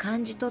芯を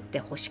感じ取って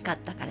欲しかっ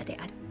たからで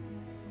ある。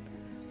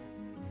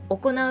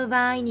行う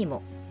場合に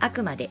もあ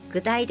くまで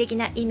具体的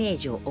なイメー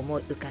ジを思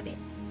い浮かべ、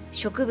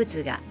植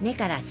物が根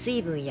から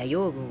水分や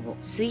養分を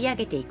吸い上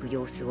げていく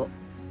様子を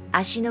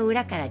足の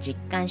裏から実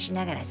感し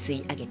ながら吸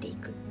い上げてい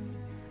く。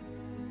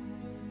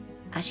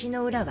足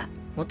の裏は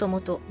もとも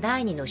と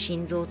第二の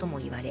心臓とも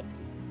言われ、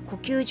呼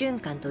吸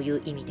循環とい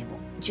う意味でも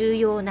重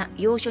要な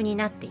要所に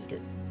なっている。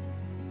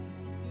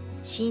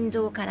心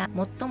臓から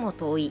最も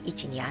遠い位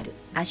置にある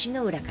足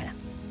の裏から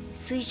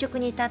垂直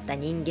に立った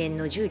人間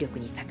の重力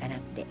に逆らっ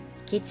て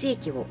血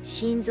液を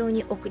心臓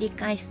に送り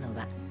返すの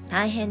は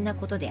大変な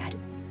ことである。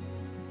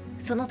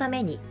そのた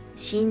めに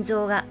心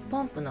臓が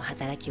ポンプの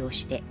働きを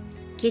して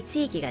血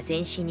液が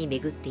全身に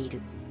巡ってい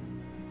る。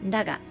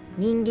だが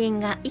人間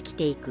が生き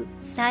ていく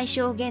最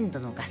小限度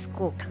のガス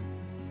交換、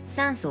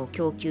酸素を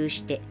供給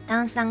して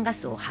炭酸ガ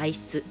スを排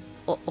出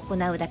を行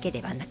うだけ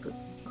ではなく、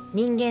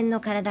人間の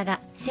体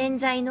が潜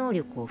在能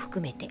力を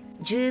含めて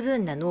十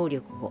分な能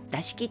力を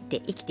出し切っ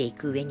て生きてい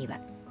く上には、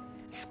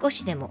少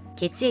しでも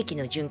血液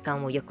の循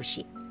環を良く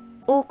し、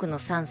多くの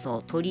酸素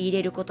を取り入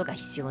れることが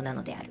必要な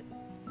のである。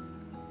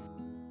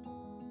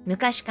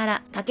昔か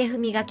ら竹踏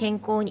みが健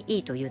康にい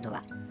いというの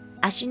は、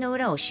足の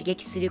裏を刺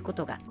激するこ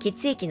とが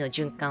血液の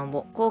循環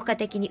を効果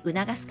的に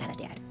促すから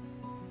である。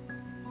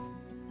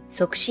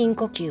促進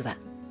呼吸は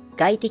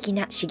外的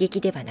な刺激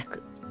ではな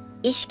く、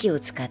意識を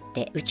使っ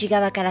て内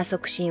側から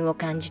促進を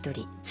感じ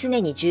取り、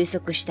常に充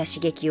足した刺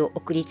激を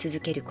送り続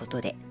けるこ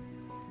とで、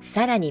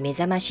さらに目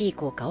覚ましい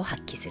効果を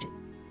発揮する。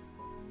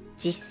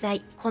実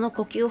際、この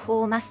呼吸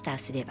法をマスター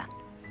すれば、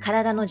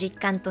体の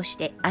実感とし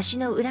て足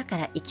の裏か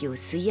ら息を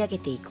吸い上げ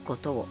ていくこ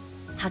とを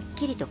はっ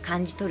きりと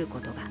感じ取るこ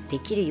とがで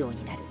きるよう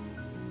になる。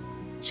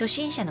初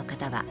心者の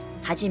方は、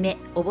はじめ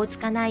おぼつ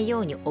かない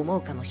ように思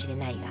うかもしれ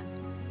ないが、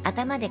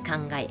頭で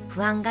考え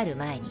不安がる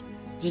前に、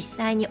実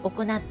際に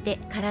行って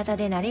体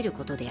で慣れる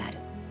ことである。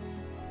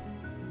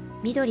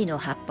緑の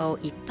葉っぱを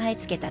いっぱい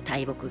つけた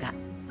大木が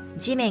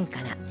地面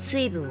から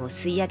水分を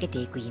吸い上げて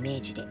いくイメ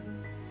ージで、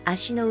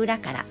足の裏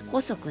から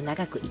細く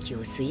長く息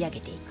を吸い上げ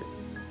ていく。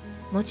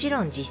もち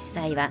ろん実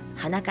際は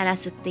鼻から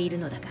吸っている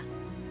のだが、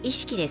意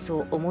識で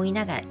そう思い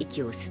ながら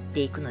息を吸っ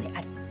ていくので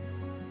ある。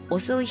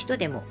遅い人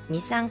でも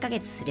 2、3 ヶ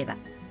月すれば、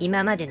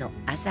今までの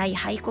浅い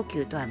肺呼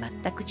吸とは全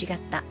く違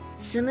った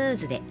スムー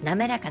ズで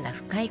滑らかな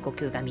深い呼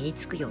吸が身に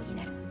つくように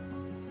なる。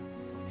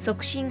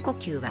促進呼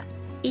吸は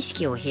意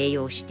識を併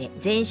用して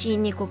全身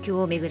に呼吸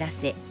を巡ら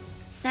せ、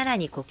さら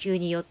に呼吸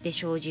によって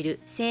生じる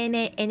生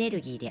命エネ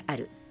ルギーであ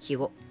る気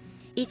を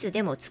いつ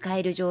でも使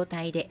える状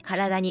態で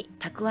体に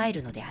蓄え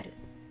るのである。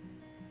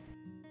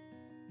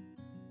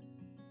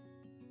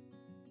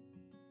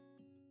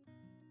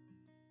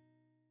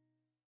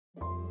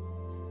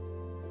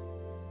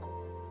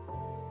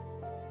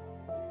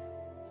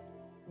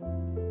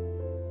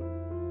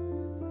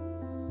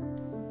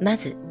ま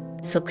ず、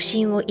促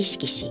進を意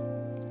識し、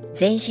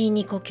全身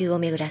に呼吸を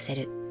巡らせ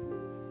る。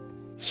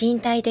身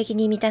体的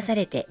に満たさ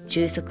れて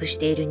充足し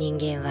ている人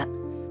間は、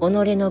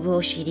己の分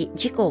を知り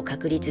自己を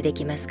確立で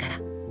きますから、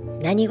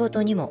何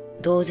事にも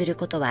動ずる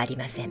ことはあり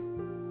ません。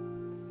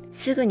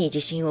すぐに自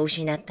信を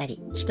失った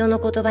り、人の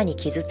言葉に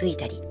傷つい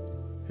たり、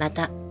ま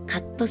た、カ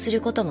ッとす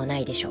ることもな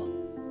いでしょ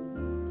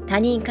う。他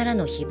人から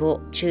の誹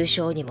謗、中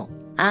傷にも、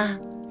あ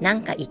あ、な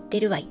んか言って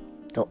るわい、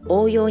と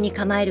応用に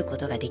構えるこ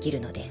とができ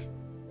るのです。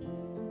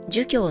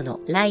儒教の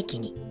来期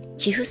に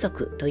知不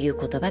足という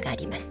言葉があ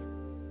ります。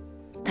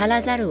足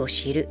らざるを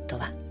知ると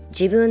は、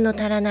自分の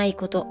足らない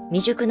こと、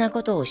未熟な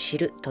ことを知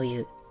ると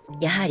いう、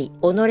やはり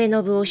己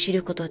の分を知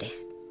ることで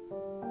す。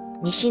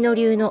西野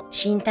流の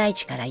身体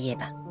知から言え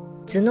ば、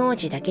頭脳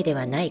知だけで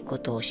はないこ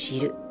とを知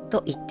る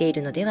と言ってい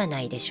るのでは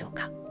ないでしょう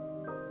か。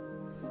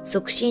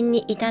促進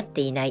に至っ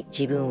ていない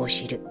自分を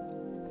知る。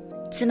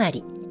つま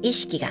り、意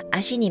識が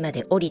足にま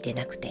で降りて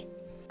なくて、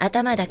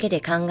頭だけ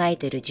で考え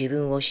ている自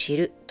分を知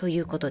るとい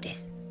うことで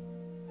す。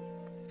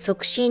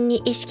促進に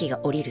意識が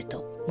降りる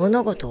と、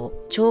物事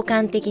を長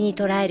観的に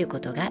捉える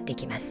ことがで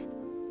きます。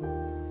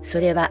そ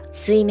れは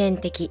水面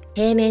的、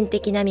平面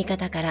的な見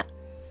方から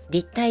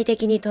立体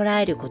的に捉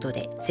えること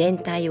で全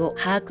体を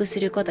把握す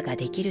ることが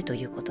できると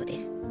いうことで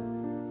す。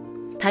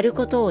足る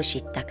ことを知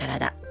った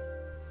体。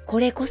こ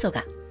れこそ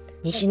が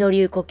西野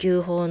流呼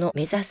吸法の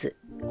目指す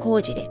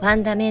高次でファ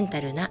ンダメン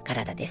タルな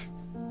体です。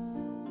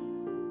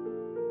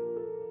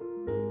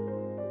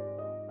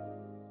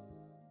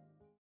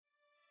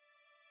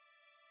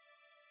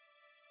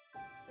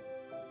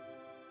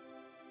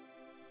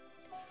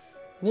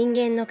人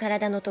間の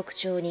体の特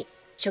徴に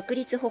直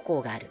立歩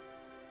行がある。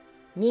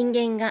人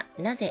間が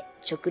なぜ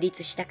直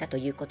立したかと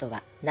いうこと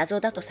は謎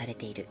だとされ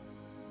ている。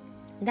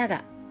だ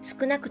が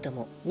少なくと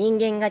も人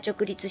間が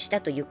直立し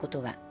たというこ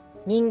とは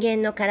人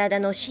間の体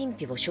の神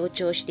秘を象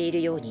徴してい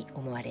るように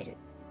思われる。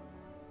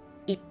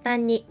一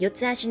般に四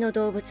つ足の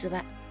動物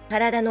は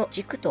体の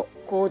軸と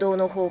行動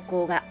の方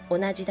向が同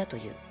じだとい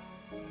う。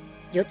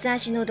四つ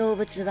足の動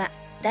物は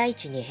大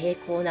地に平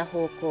行な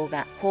方向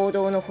が行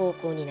動の方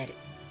向になる。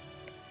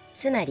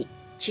つまり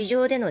地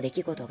上での出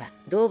来事が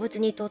動物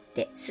にとっ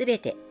て全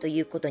てとい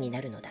うことにな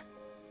るのだ。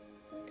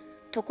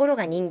ところ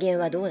が人間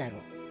はどうだろう。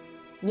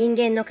人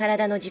間の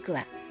体の軸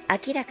は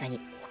明らかに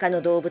他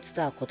の動物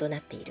とは異な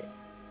っている。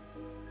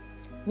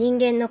人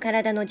間の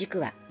体の軸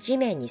は地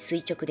面に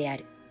垂直であ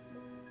る。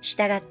し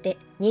たがって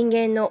人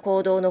間の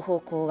行動の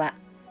方向は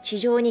地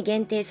上に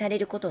限定され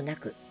ることな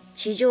く、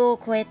地上を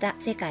超えた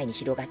世界に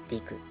広がってい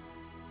く。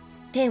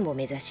天を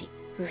目指し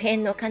不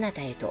変の彼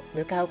方へと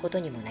向かうこと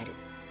にもなる。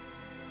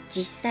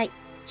実際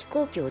飛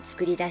行機を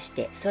作り出し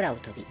て空を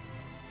飛び、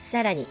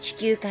さらに地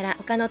球から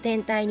他の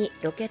天体に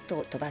ロケット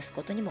を飛ばす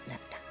ことにもなっ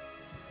た。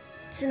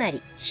つま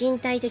り身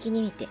体的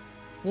に見て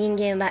人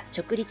間は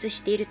直立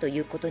しているとい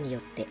うことによ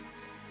って、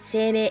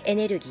生命エ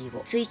ネルギー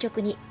を垂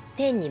直に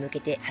天に向け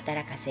て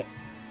働かせ、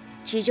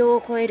地上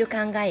を超える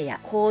考えや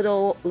行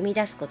動を生み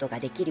出すことが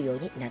できるよう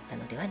になった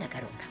のではなか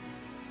ろうか。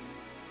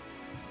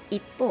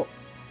一方、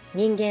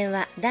人間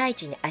は大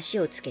地に足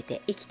をつけ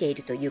て生きてい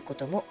るというこ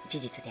とも事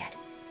実である。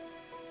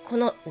こ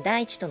の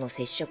大地との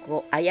接触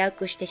を危う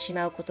くしてし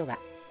まうことは、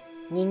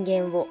人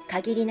間を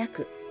限りな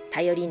く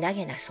頼りな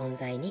げな存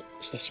在に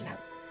してしまう。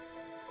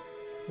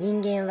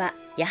人間は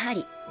やは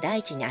り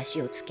大地に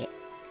足をつけ、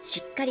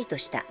しっかりと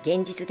した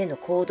現実での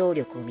行動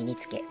力を身に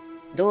つけ、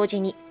同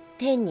時に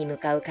天に向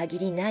かう限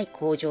りない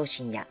向上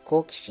心や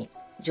好奇心、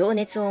情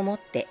熱を持っ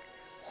て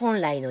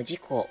本来の自己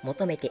を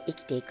求めて生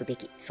きていくべ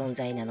き存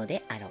在なの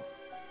であろう。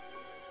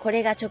こ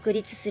れが直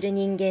立する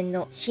人間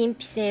の神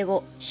秘性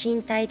を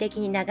身体的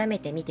に眺め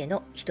てみて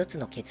の一つ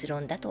の結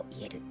論だと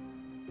言える。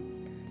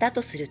だ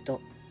とする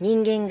と、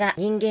人間が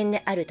人間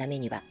であるため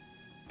には、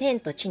天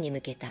と地に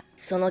向けた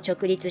その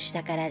直立し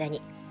た体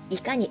にい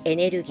かにエ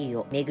ネルギー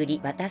を巡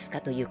り渡すか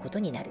ということ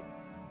になる。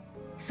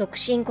足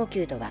芯呼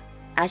吸とは、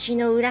足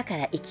の裏か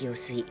ら息を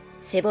吸い、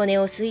背骨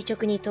を垂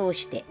直に通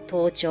して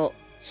頭頂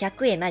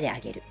100へまで上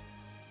げる。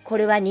こ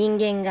れは人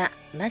間が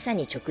まさ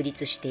に直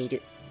立してい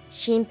る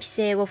神秘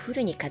性をフ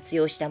ルに活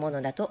用したも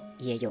のだと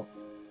言えよ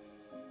う。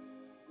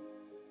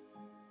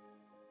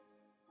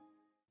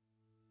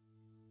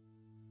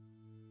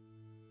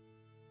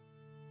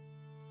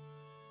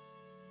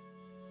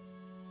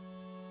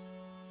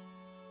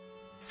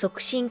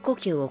足芯呼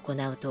吸を行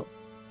うと、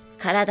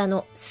体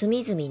の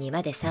隅々に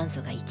まで酸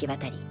素が行き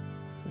渡り、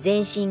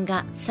全身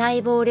が細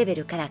胞レベ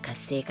ルから活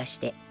性化し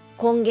て、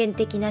根源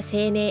的な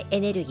生命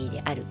エネルギー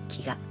である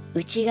気が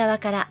内側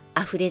から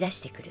溢れ出し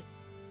てくる。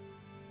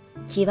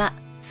気は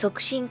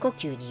足芯呼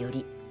吸によ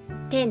り、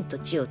天と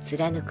地を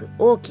貫く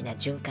大きな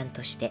循環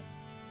として、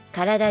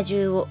体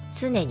中を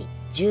常に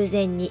従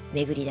前に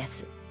巡り出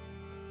す。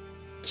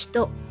気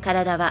と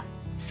体は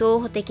相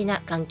補的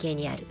な関係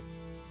にある。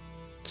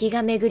気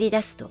が巡り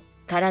出すと、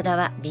体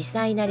は微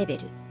細なレベ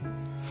ル、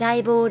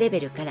細胞レ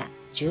ベルから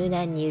柔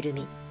軟に緩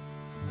み、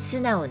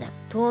素直な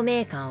透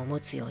明感を持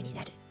つように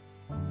なる。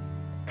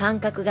感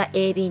覚が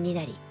鋭敏に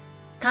なり、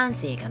感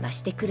性が増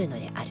してくるの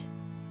である。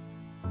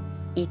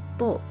一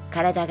方、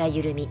体が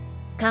緩み、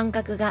感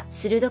覚が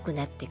鋭く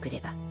なってくれ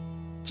ば、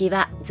気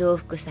は増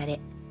幅さ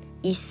れ、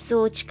一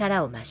層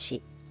力を増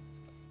し、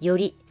よ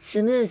り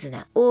スムーズ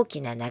な大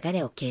きな流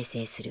れを形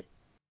成する。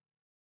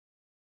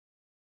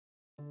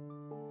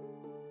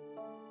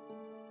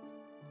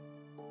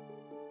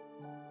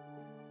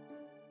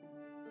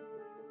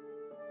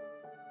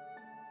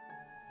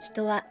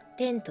人は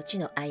天と地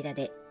の間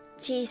で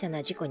小さな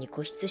自己に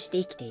固執して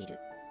生きている。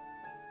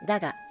だ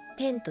が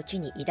天と地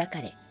に抱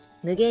かれ、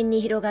無限に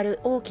広がる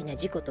大きな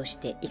自己とし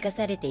て生か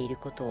されている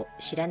ことを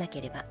知らな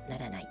ければな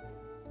らない。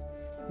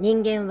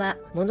人間は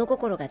物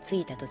心がつ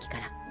いた時か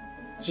ら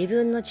自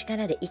分の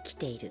力で生き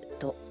ている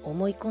と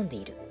思い込んで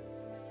いる。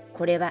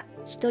これは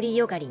独り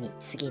よがりに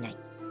過ぎない。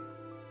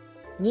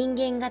人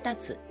間が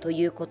立つと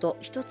いうこと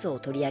一つを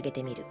取り上げ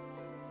てみる。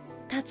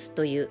立つ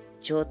という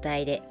状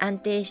態で安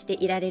定して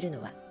いられる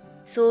のは、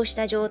そうし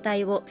た状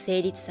態を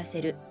成立さ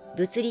せる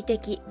物理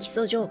的基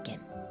礎条件、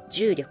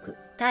重力、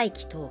大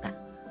気等が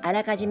あ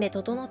らかじめ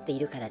整ってい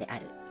るからであ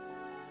る。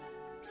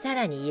さ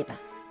らに言えば、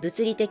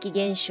物理的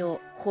現象、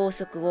法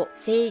則を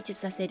成立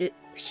させる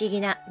不思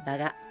議な場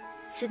が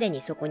すで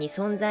にそこに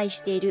存在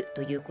している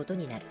ということ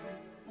になる。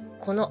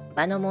この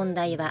場の問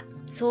題は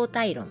相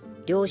対論、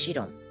量子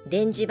論、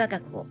電磁場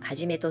学をは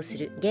じめとす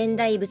る現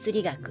代物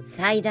理学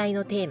最大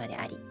のテーマで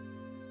あり、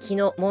気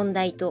の問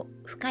題と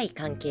深い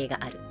関係が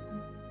ある。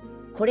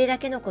これだ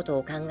けのこと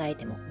を考え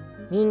ても、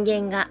人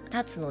間が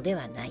立つので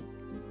はない、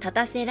立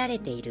たせられ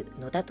ている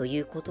のだとい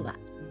うことは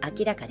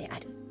明らかであ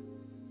る。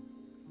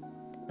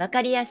わ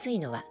かりやすい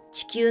のは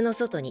地球の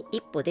外に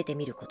一歩出て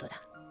みること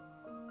だ。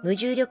無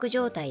重力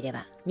状態で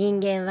は人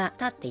間は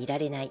立っていら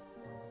れない。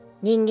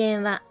人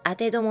間は当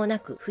てどもな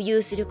く浮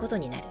遊すること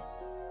になる。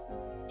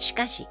し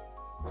かし、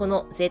こ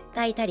の絶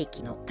対他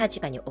力の立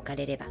場に置か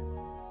れれば、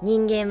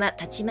人間は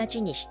たちま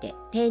ちにして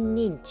天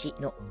人知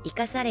の生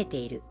かされて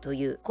いると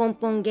いう根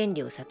本原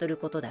理を悟る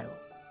ことだろう。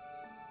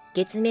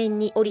月面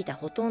に降りた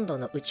ほとんど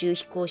の宇宙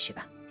飛行士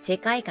は世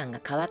界観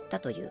が変わった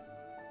という。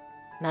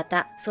ま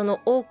たその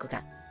多く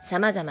が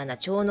様々な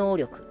超能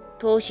力、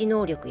透視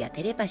能力や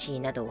テレパシ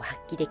ーなどを発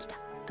揮できた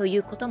とい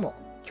うことも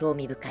興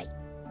味深い。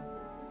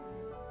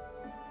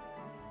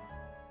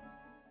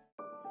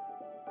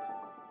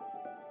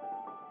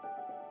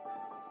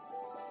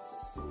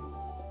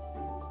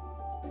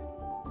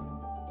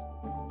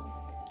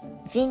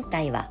人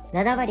体は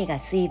7割が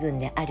水分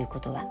であるこ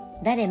とは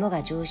誰も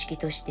が常識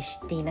として知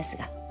っています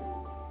が、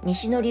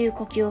西野流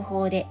呼吸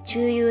法で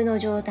中遊の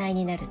状態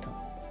になると、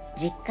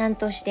実感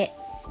として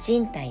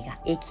人体が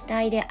液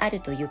体である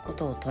というこ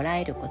とを捉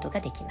えること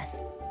ができま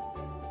す。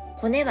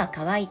骨は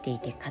乾いてい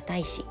て硬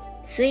いし、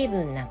水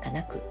分なんか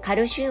なくカ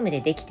ルシウムで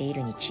できてい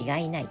るに違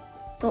いない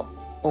と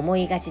思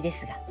いがちで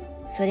すが、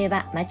それ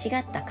は間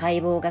違った解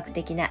剖学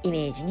的なイメ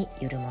ージに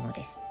よるもの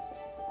です。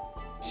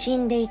死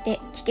んでいて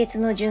気血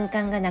の循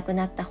環がなく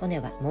なった骨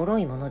は脆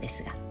いもので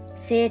すが、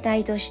生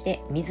体として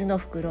水の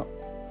袋、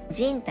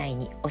人体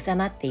に収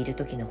まっている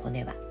時の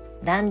骨は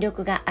弾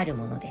力がある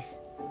もので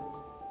す。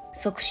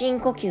促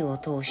進呼吸を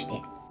通し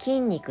て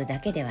筋肉だ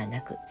けでは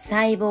なく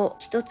細胞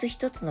一つ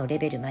一つのレ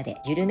ベルまで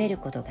緩める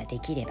ことがで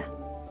きれば、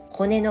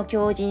骨の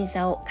強靭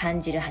さを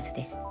感じるはず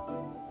です。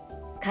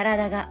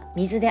体が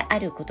水であ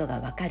ること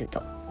がわかる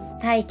と、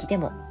大気で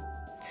も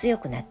強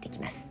くなってき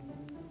ます。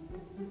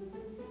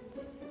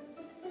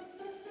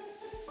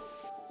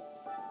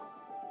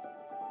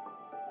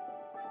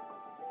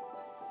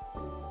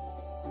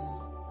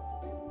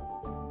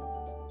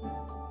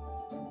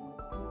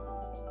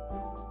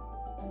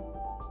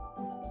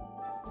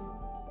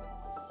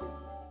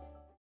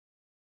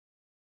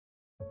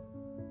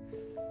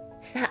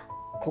さあ、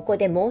ここ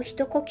でもう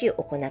一呼吸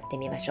行って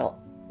みましょ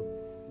う。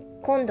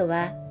今度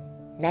は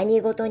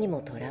何事に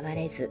もとらわ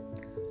れず、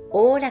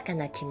おおらか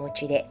な気持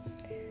ちで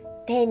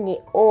天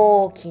に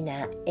大き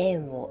な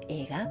円を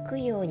描く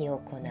ように行う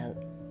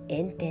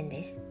円点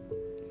です。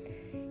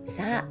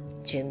さあ、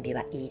準備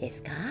はいいで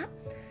すか？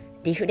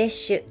リフレッ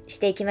シュし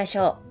ていきまし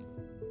ょ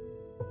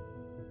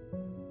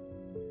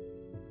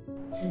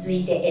う。続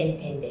いて円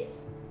点で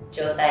す。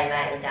上体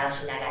前に倒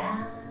しなが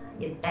ら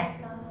ゆったり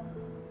と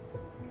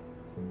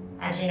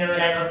足の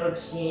裏の側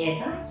心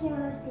へと吐き下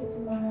ろしていき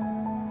ます。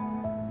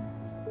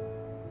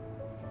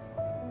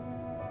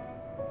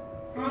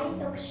はい、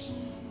側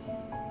心。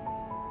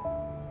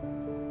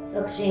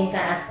側心か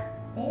ら吸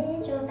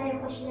って上体を起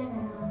こしながら、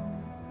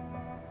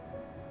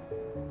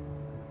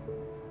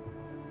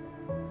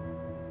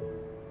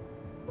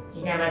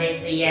膝まで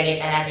吸い上げ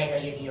たら手の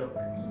指を組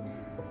みま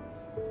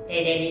す。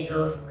手で水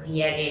をすく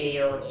い上げる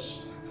ようにし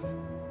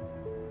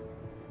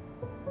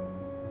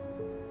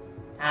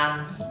なが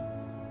ら、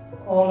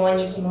肛門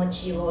に気持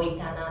ちを置い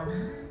たまま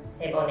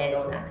背骨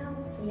の中を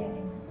吸い上げま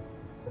す。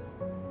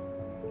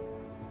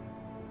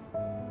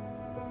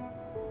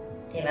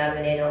手は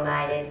胸の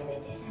前で止め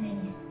て、さら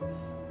に吸って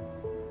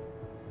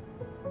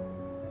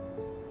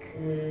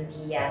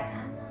首頭、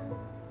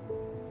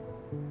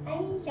はい、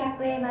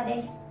100円まで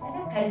吸ったら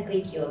軽く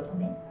息を止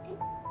めて、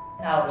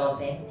顔の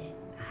前面、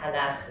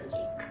鼻筋、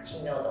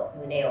口喉、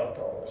胸を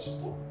通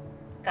して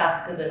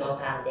下腹部の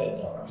丹田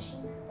に下ろし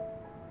ます。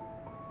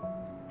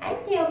はい、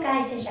手を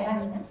返してしゃが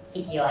みます。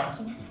息を吐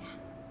きながら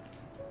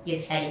ゆ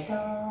ったりと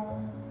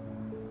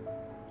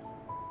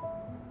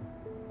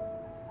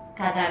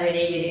肩胸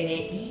緩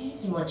めて、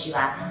気持ち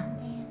は丹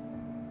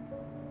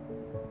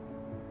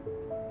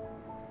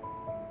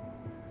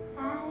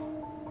田、は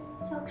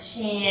い、側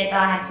心へと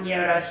吐き下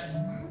ろしま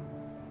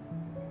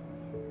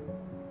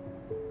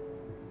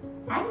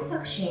す。はい、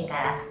側心か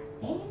ら吸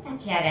って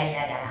立ち上がりな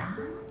がら、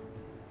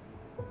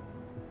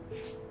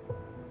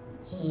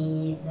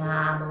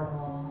膝も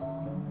も、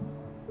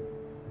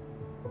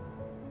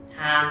丹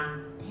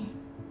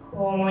田、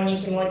肛門に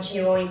気持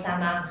ちを置いたま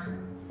ま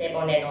背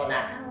骨の中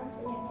を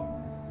吸い上げます。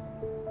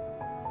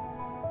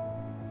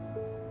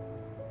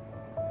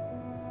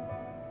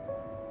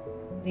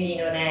無理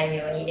のない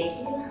ようにでき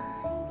る範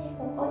囲で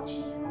心地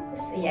よく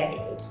吸い上げてい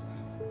きます。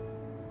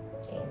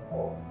肩甲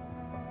骨、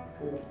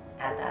首、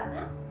頭、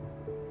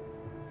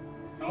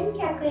はい、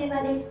100円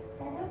まで吸っ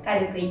たら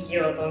軽く息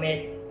を止め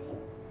て、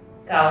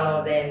顔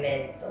の前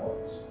面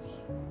として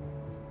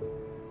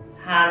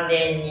丹田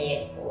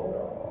に下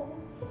ろ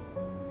す。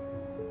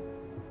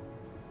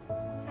は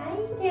い、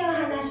手を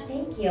離して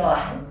息を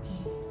吐い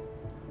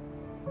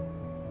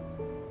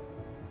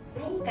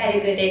て、はい、軽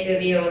く手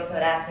首を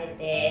反らせて、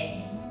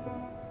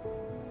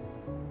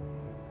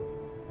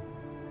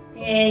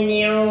天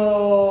に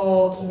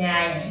大き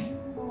な円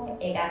を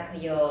描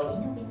くよう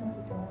に伸び伸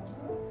びと、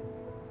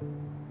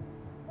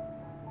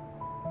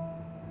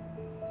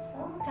そ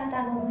う、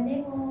肩も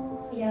胸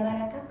も柔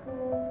らかく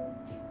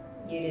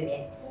緩め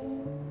て、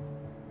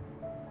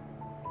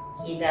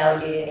膝を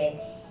緩めて、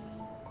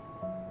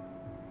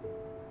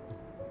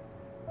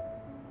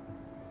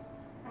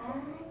は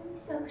い、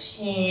側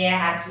心へ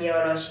吐き下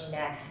ろしな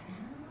がら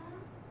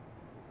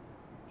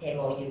手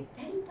もゆっ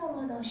たりと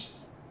戻し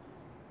て、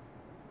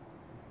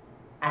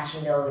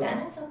足の裏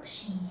の側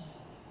心へ、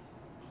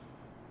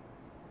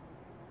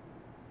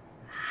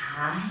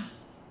は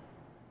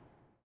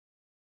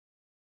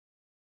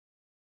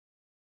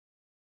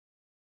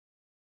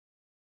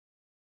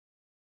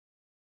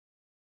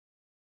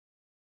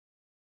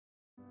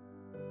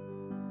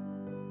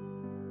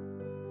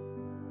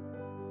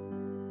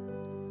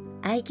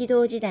い、合気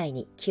道時代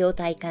に気を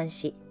体感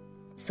し、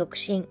側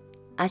心、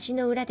足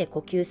の裏で呼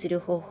吸する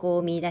方法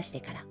を見出し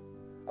てから、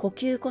呼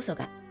吸こそ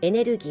がエ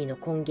ネルギーの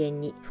根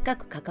源に深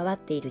く関わっ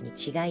ているに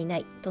違いな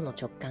いとの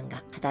直感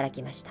が働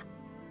きました。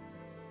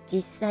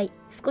実際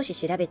少し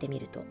調べてみ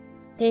ると、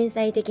天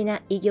才的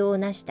な偉業を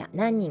成した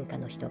何人か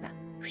の人が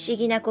不思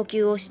議な呼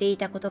吸をしてい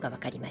たことが分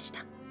かりまし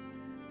た。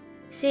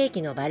世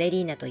紀のバレ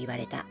リーナと言わ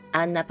れた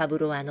アンナ・パブ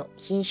ロワの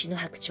瀕死の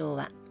白鳥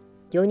は、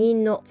4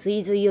人の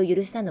追随を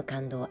許さぬ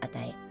感動を与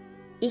え、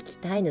息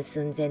絶えぬ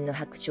寸前の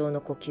白鳥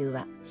の呼吸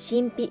は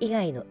神秘以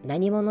外の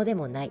何者で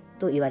もない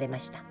と言われま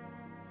した。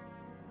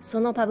そ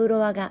のパブロ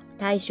ワが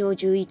大正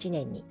11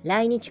年に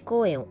来日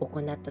公演を行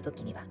った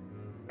時には、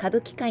歌舞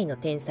伎界の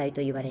天才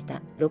と言われ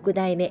た六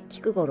代目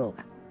菊五郎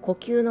が呼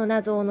吸の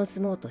謎を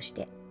盗もうとし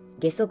て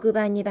下足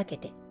板に化け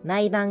て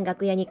毎晩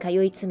楽屋に通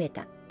い詰め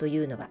たとい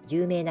うのは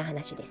有名な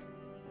話です。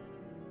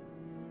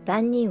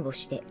万人を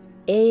して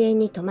永遠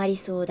に止まり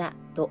そうだ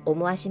と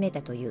思わしめ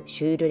たという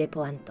シュールレ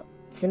ポワント、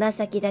つま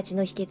先立ち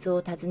の秘訣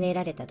を尋ね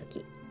られた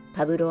時、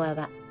パブロワ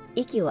は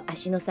息を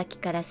足の先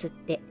から吸っ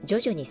て徐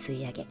々に吸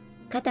い上げ、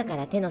肩か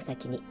ら手の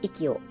先に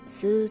息を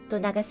スーッと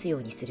流すよ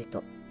うにする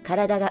と、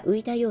体が浮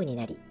いたように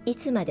なり、い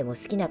つまでも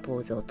好きなポ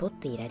ーズをとっ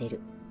ていられる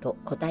と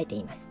答えて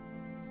います。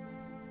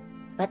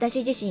私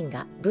自身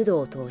が武道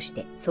を通し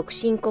て促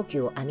進呼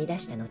吸を編み出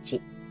した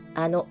後、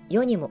あの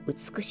世にも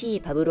美し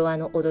いパブロワ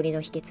の踊りの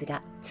秘訣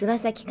がつま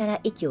先から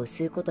息を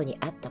吸うことに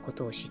あったこ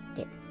とを知っ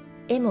て、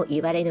えも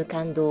言われぬ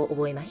感動を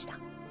覚えました。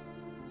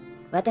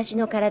私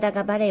の体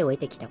がバレエを得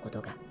てきたこ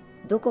とが、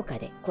どこか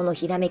でこの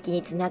ひらめき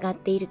につながっ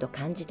ていると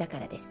感じたか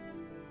らです。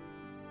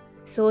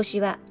創始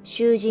は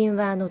囚人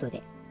は喉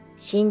で、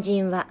新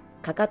人は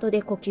かかと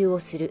で呼吸を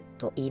する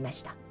と言いま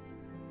した。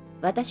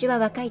私は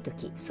若い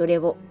時、それ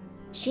を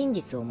真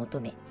実を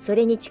求め、そ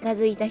れに近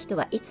づいた人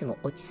はいつも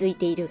落ち着い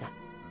ているが、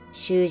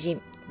囚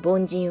人、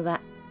凡人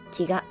は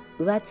気が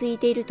浮つい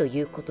ていると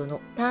いうことの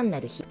単な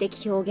る非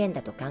的表現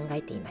だと考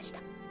えていました。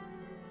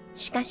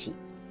しかし、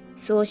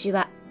創始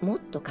はもっ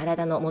と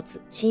体の持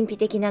つ神秘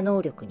的な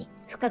能力に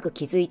深く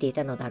気づいてい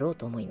たのだろう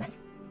と思いま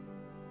す。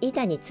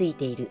板につい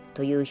ている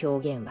という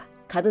表現は、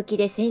歌舞伎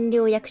で千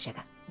両役者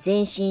が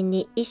全身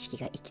に意識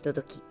が行き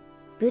届き、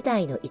舞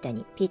台の板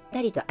にぴっ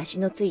たりと足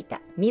のつい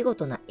た見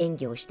事な演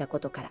技をしたこ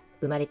とから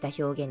生まれた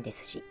表現で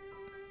すし、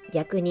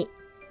逆に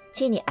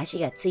地に足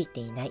がついて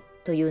いない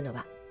というの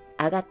は、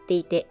上がって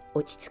いて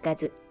落ち着か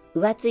ず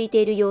浮つい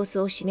ている様子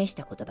を示し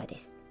た言葉で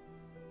す。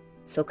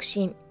促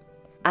進、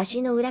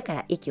足の裏か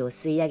ら息を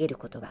吸い上げる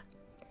ことは、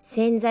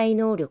潜在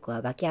能力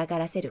は湧き上が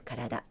らせる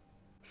体、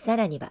さ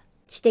らには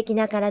知的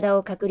な体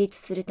を確立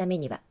するため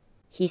には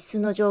必須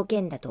の条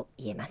件だと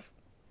言えます。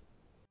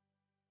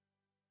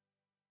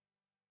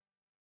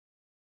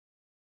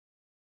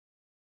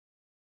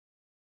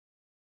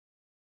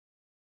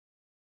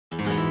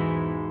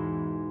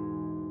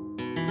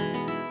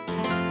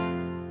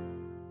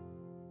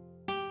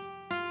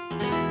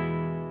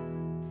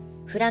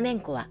フラメン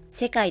コは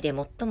世界で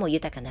最も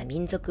豊かな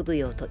民族舞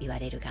踊と言わ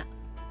れるが、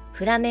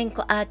フラメン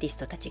コアーティス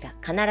トたちが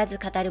必ず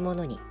語るも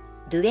のに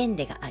ドゥエン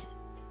デがある。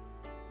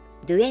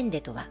ドゥエン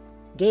デとは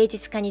芸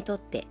術家にとっ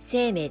て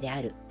生命で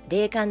ある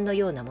霊感の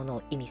ようなもの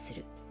を意味す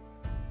る。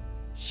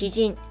詩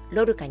人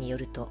ロルカによ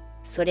ると、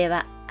それ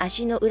は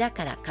足の裏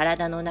から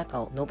体の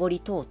中を上り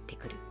通って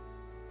くる。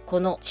こ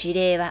の地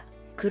霊は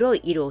黒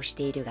い色をし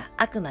ているが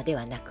悪魔で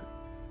はなく、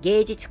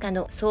芸術家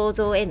の創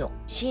造への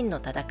真の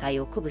戦い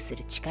を鼓舞す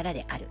る力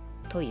である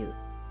という。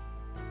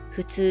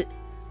普通、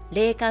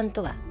霊感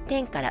とは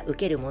天から受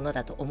けるもの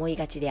だと思い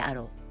がちであ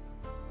ろう。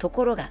と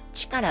ころが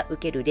地から受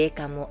ける霊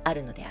感もあ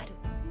るのである。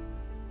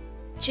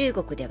中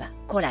国では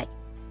古来、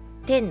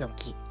天の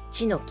気、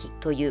地の気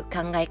という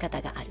考え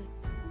方がある。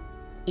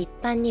一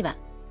般には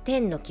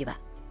天の気は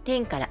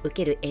天から受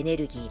けるエネ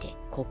ルギーで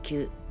呼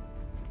吸、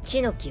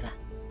地の気は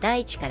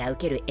大地から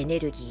受けるエネ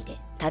ルギーで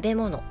食べ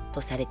物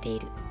とされてい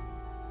る。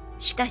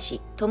しか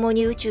し、共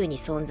に宇宙に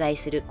存在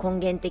する根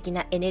源的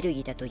なエネル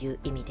ギーだという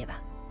意味で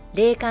は、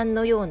霊感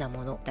のような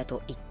ものだ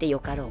と言ってよ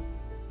かろう。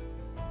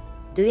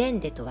ドゥエン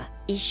デとは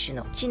一種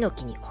の地の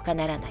気に他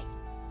ならない。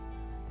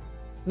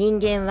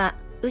人間は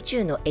宇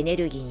宙のエネ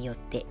ルギーによっ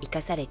て生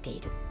かされて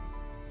いる。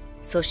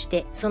そし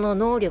てその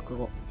能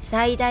力を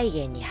最大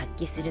限に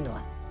発揮するの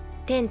は、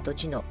天と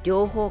地の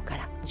両方か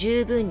ら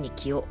十分に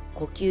気を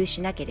呼吸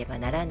しなければ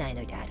ならない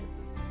のである。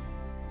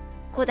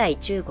古代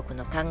中国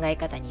の考え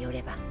方によ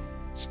れば、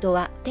人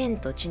は天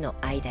と地の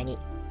間に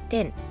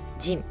天、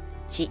人、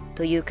地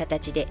という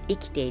形で生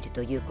きている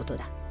ということ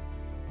だ。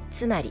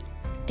つまり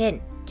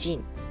天、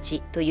人、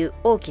地という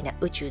大きな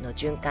宇宙の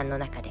循環の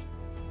中で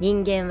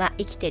人間は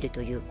生きている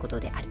ということ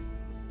である。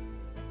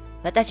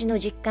私の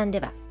実感で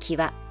は、気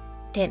は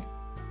天、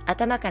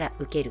頭から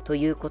受けると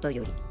いうこと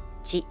より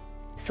地、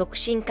側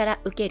心から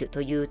受ける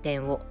という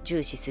点を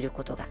重視する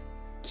ことが、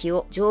気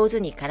を上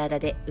手に体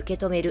で受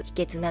け止める秘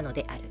訣なの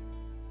である。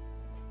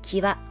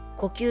気は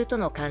呼吸と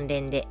の関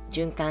連で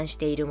循環し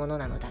ているもの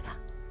なのだが、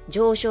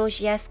上昇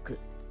しやすく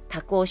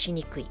下降し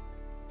にくい。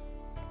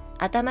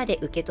頭で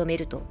受け止め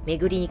ると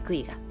巡りにく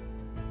いが、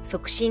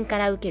側心か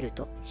ら受ける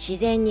と自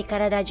然に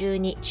体中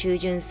に集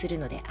中する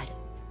のであ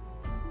る。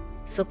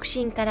側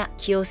心から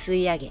気を吸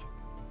い上げ、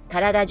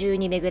体中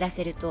に巡ら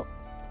せると、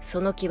そ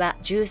の気は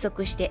充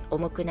足して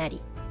重くな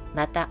り、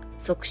また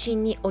側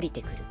心に降り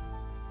てくる。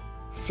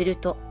する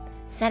と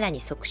さらに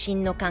側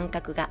心の感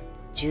覚が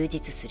充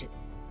実する。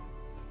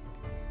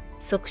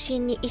側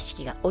心に意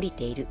識が降り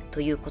ていると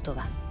いうこと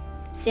は、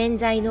潜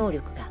在能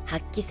力が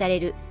発揮され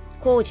る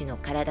工事の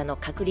体の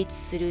確立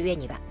する上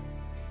には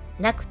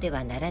なくて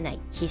はならない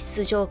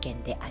必須条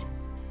件である。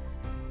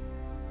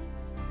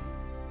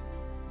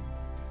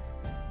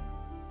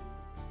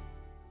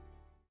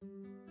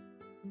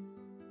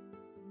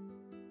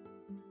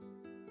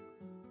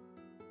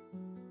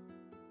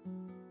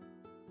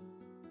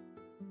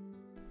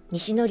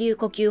西野流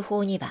呼吸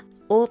法には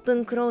オープ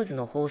ンクローズ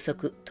の法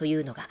則とい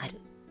うのがある。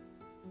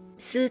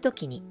吸うと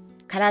きに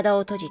体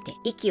を閉じて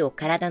息を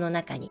体の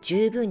中に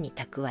十分に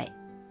蓄え、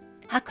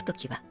吐くと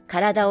きは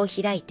体を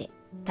開いて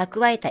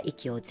蓄えた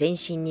息を全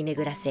身に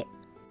巡らせ、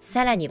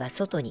さらには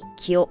外に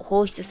気を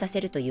放出させ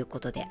るというこ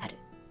とである。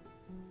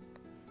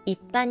一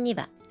般に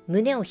は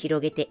胸を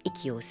広げて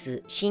息を吸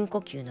う深呼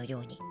吸のよ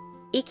うに、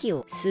息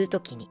を吸うと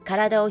きに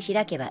体を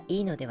開けば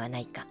いいのではな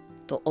いか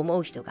と思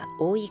う人が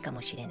多いか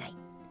もしれない。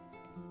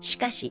し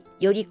かし、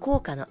より効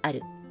果のあ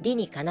る理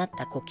にかなっ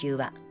た呼吸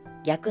は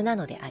逆な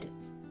のである。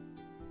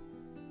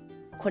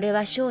これ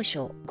は少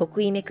々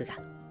極意めくが、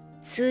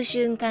吸う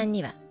瞬間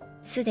には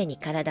すでに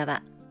体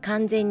は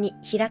完全に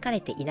開か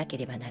れていなけ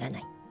ればならな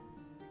い。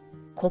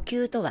呼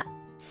吸とは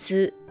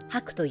吸う、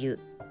吐くという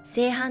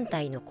正反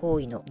対の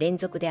行為の連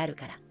続である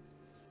から、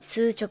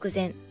吸う直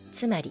前、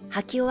つまり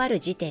吐き終わる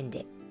時点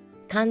で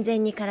完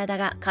全に体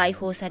が解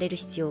放される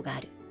必要があ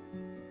る。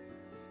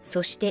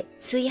そして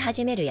吸い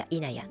始めるや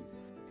否や、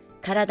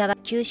体は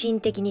急進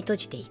的に閉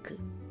じていく。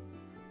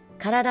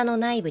体の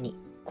内部に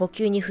呼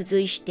吸に付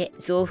随して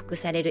増幅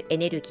されるエ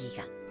ネルギー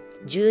が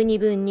十二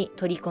分に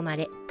取り込ま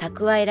れ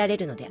蓄えられ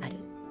るのである。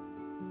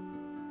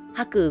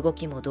吐く動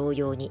きも同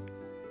様に、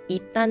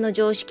一般の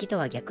常識と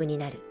は逆に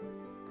なる。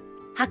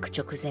吐く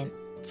直前、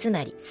つ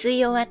まり吸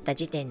い終わった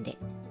時点で、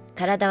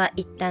体は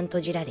一旦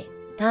閉じられ、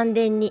丹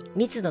田に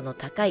密度の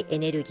高いエ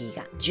ネルギー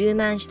が充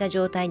満した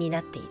状態に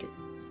なっている。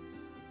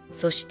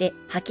そして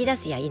吐き出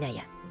すや否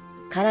や、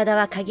体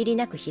は限り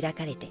なく開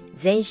かれて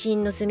全身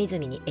の隅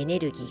々にエネ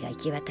ルギーが行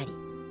き渡り、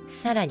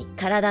さらに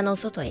体の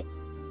外へ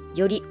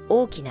より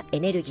大きなエ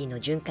ネルギーの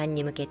循環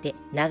に向けて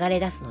流れ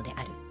出すので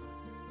ある。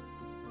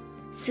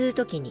吸う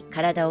ときに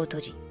体を閉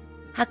じ、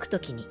吐くと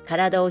きに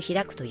体を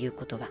開くという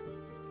ことは、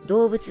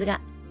動物が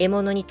獲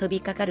物に飛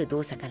びかかる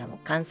動作からも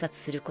観察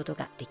すること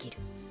ができる。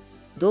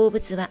動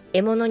物は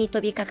獲物に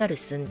飛びかかる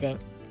寸前、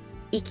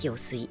息を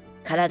吸い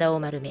体を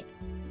丸め、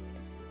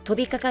飛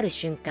びかかる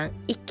瞬間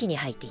一気に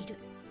吐いている。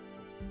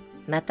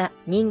また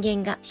人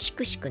間がし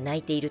くしく泣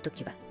いていると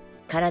きは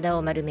体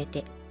を丸め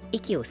て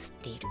息を吸っ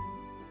ている。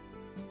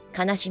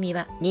悲しみ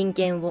は人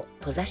間を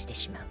閉ざして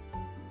しまう。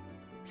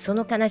そ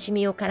の悲し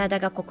みを体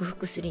が克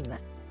服するには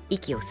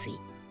息を吸い、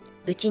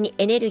内に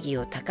エネルギ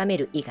ーを高め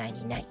る以外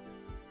にない。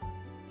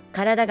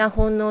体が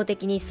本能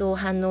的にそう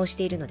反応し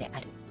ているのであ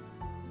る。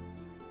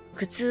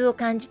苦痛を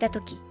感じた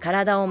とき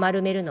体を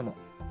丸めるのも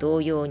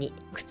同様に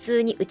苦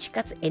痛に打ち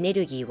勝つエネ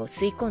ルギーを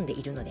吸い込んで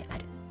いるのであ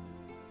る。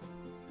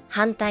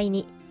反対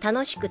に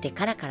楽しくて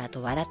カラカラ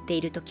と笑ってい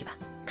るときは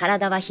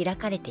体は開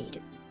かれてい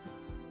る。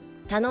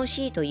楽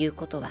しいという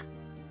ことは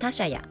他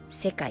者や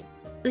世界、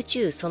宇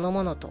宙その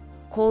ものと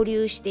交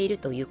流している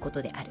というこ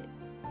とである。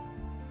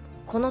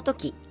この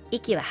時、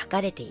息は吐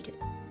かれている。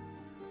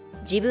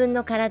自分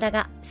の体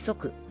が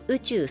即宇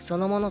宙そ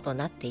のものと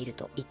なっている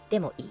と言って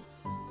もいい。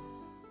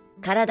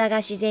体が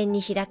自然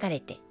に開かれ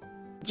て、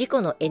自己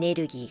のエネ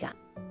ルギーが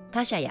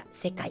他者や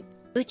世界、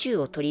宇宙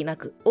を取り巻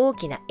く大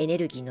きなエネ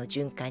ルギーの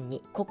循環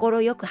に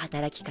心よく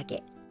働きか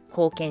け、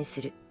貢献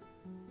する。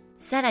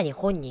さらに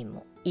本人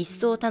も一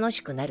層楽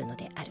しくなるの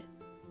である。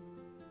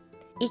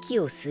息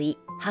を吸い、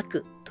吐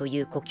くとい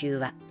う呼吸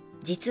は、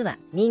実は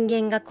人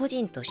間が個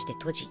人として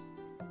閉じ、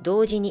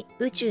同時に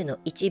宇宙の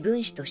一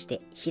分子とし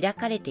て開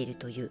かれている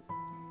という、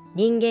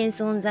人間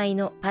存在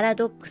のパラ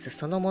ドックス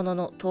そのもの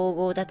の統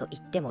合だと言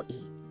ってもい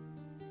い。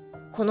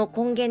この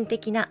根源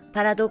的な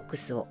パラドック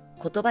スを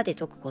言葉で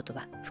説くこと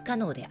は不可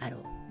能であろ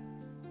う。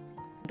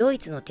ドイ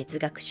ツの哲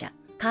学者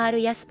カー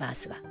ル・ヤスパー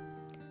スは、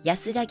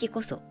安らぎ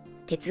こそ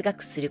哲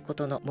学するこ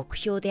との目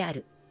標であ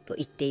ると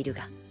言っている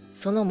が、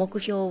その目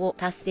標を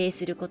達成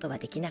することは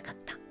できなかっ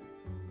た。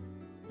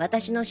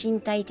私の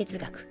身体哲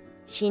学、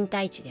身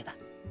体知では、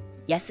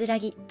安ら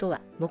ぎとは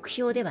目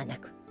標ではな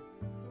く、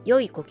良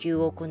い呼吸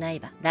を行え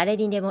ば誰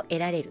にでも得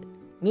られる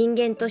人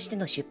間として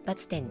の出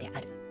発点で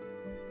ある。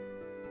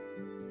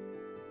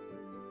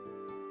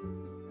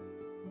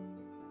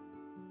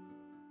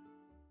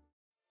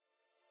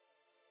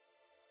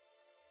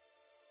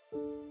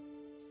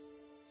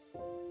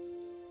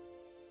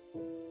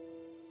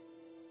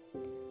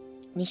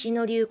西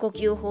野流呼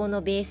吸法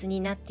のベース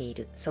になってい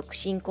る側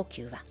心呼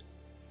吸は、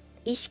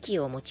意識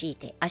を用い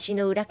て足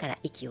の裏から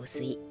息を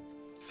吸い、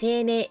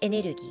生命エ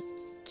ネルギー、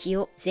気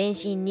を全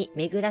身に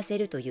巡らせ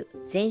るという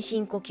全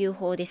身呼吸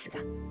法ですが、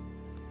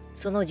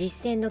その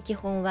実践の基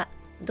本は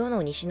ど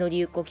の西野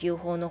流呼吸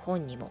法の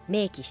本にも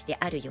明記して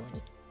あるよう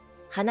に、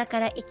鼻か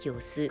ら息を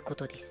吸うこ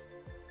とです。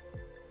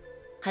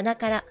鼻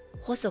から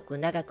細く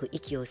長く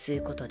息を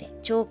吸うことで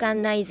腸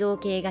管内臓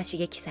系が刺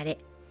激され、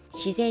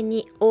自然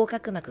に横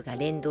隔膜が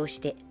連動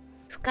して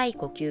深い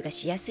呼吸が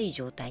しやすい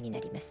状態にな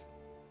ります。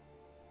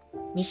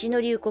西野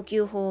流呼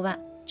吸法は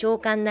腸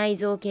管内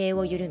臓系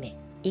を緩め、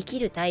生き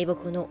る大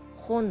木の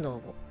本能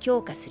を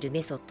強化する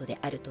メソッドで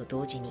あると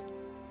同時に、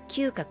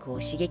嗅覚を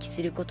刺激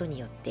することに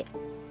よって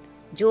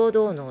情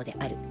動脳で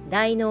ある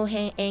大脳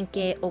辺縁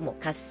系をも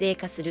活性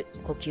化する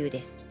呼吸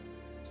です。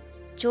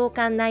腸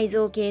管内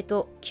臓系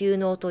と嗅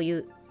脳とい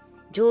う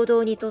情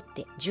動にとっ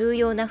て重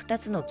要な2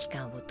つの器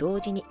官を同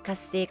時に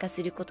活性化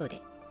すること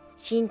で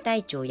身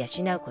体調を養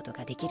うこと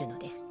ができるの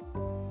です。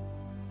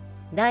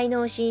大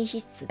脳新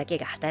皮質だけ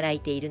が働い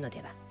ているの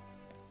では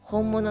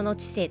本物の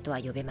知性とは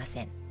呼べま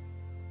せん。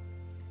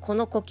こ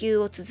の呼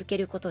吸を続け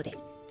ることで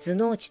頭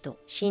脳値と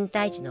身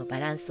体値のバ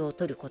ランスを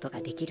取ること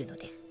ができるの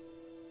です。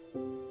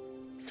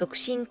促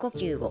進呼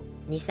吸を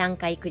 2,3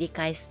 回繰り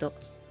返すと、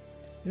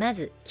ま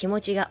ず気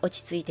持ちが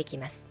落ち着いてき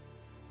ます。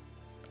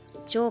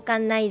腸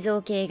管内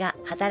臓系が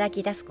働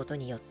き出すこと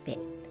によって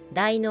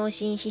大脳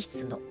新皮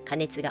質の加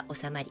熱が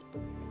収まり、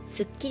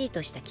すっきり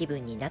とした気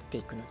分になって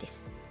いくので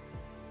す。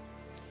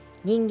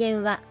人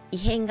間は異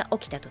変が起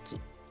きたと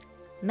き、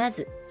ま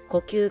ず呼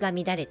吸が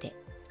乱れて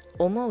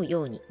思う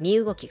ように身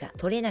動きが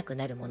取れなく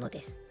なるもの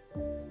です。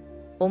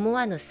思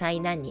わぬ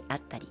災難にあっ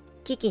たり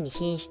危機に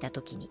瀕した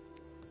ときに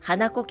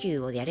鼻呼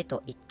吸をやれ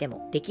と言って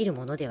もできる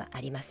ものでは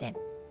ありません。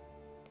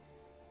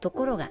と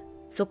ころが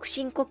促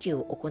進呼吸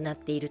を行っ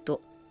ている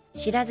と、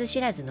知らず知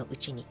らずのう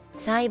ちに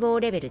細胞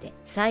レベルで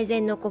最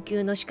善の呼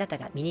吸の仕方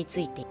が身につ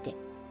いていて、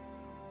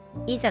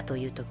いざと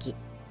いう時、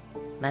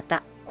ま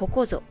たこ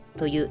こぞ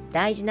という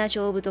大事な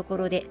勝負どこ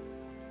ろで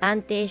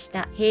安定し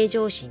た平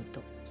常心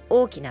と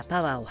大きな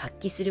パワーを発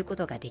揮するこ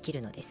とができ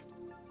るのです。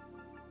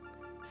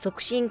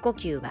促進呼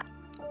吸は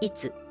い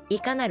つい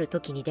かなる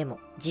時にでも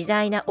自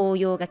在な応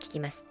用が効き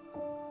ます。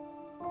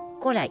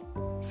古来、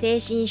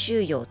精神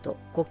修養と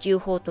呼吸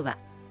法とは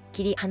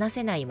切り離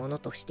せないもの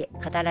として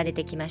語られ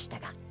てきました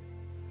が、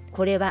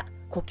これは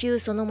呼吸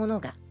そのもの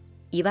が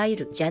いわゆ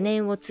る邪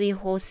念を追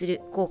放す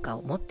る効果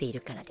を持っている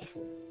からで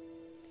す。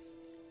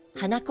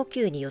鼻呼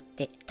吸によっ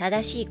て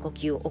正しい呼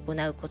吸を行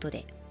うこと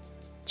で、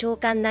腸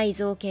管内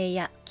臓系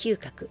や嗅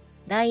覚、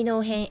大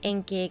脳辺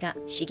縁系が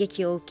刺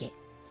激を受け、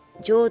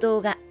情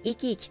動が生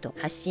き生きと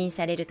発信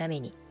されるため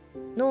に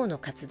脳の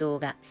活動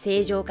が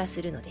正常化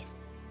するのです。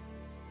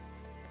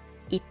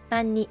一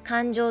般に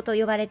感情と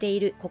呼ばれてい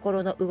る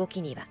心の動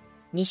きには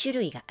2種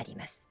類があり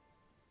ます。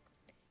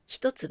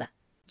一つは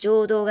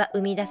情動が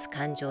生み出す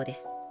感情で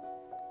す。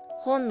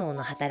本能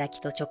の働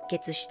きと直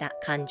結した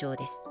感情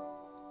です。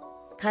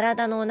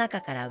体の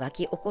中から湧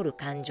き起こる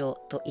感情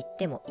と言っ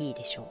てもいい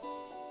でしょ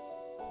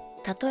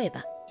う。例え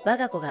ば、我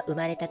が子が生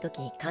まれた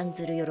時に感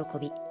ずる喜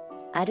び、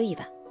あるい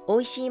は美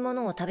味しいも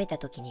のを食べた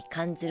時に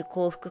感ずる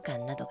幸福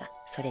感などが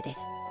それで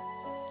す。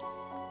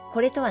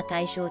これとは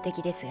対照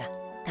的ですが、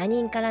他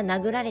人から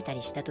殴られた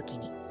りした時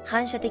に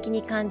反射的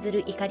に感ず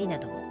る怒りな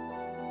ど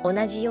も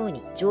同じよう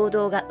に情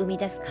動が生み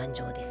出す感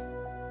情です。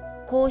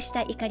こうし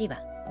た怒り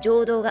は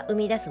情動が生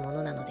み出すも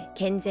のなので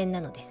健全な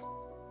のです。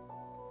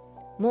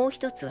もう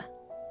一つは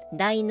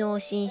大脳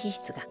新皮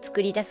質が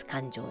作り出す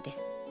感情で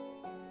す。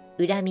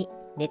恨み、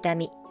妬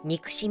み、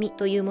憎しみ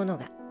というもの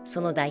が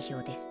その代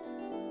表です。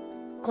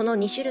この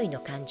2種類の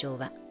感情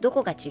はど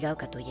こが違う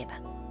かといえ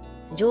ば、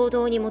情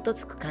動に基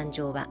づく感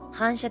情は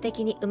反射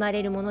的に生ま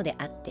れるもので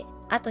あって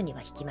後に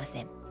は引きま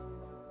せん。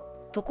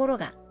ところ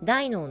が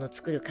大脳の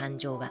作る感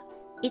情は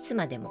いつ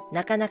までも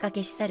なかなか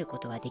消し去るこ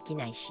とはでき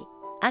ないし、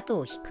後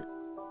を引く。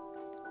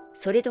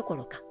それどこ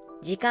ろか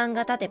時間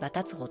が経てば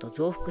経つほど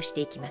増幅し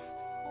ていきます。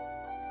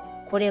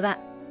これは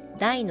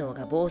大脳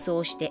が暴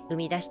走して生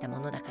み出したも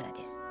のだから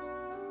です。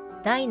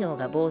大脳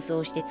が暴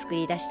走して作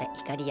り出した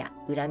怒りや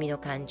恨みの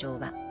感情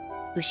は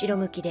後ろ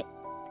向きで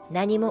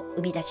何も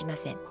生み出しま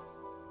せん。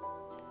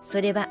そ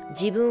れは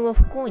自分を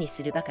不幸に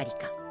するばかり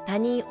か他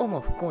人をも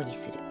不幸に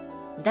する。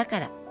だか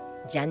ら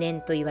邪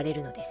念と言われ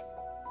るのです。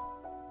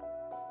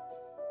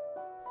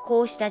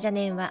こうした邪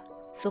念は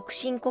促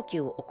進呼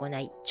吸を行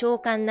い腸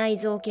管内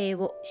臓系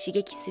を刺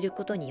激する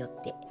ことによ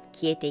って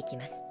消えていき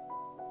ます。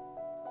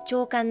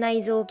腸管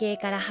内臓系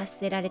から発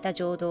せられた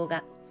情動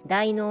が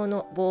大脳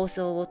の暴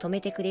走を止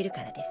めてくれる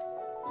からです。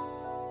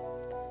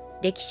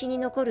歴史に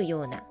残る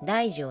ような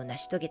大事を成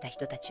し遂げた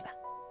人たちは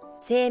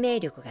生命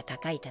力が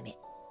高いため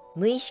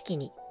無意識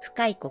に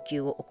深い呼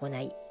吸を行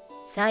い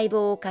細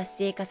胞を活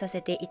性化さ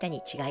せていたに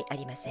違いあ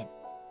りません。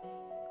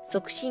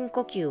促進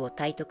呼吸を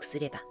体得す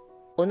れば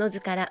おのず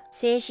から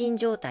精神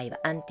状態は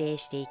安定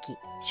していき、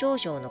少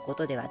々のこ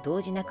とでは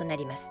動じなくな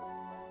ります。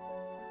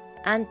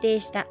安定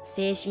した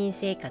精神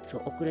生活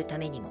を送るた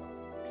めにも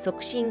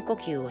促進呼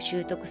吸を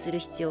習得する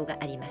必要が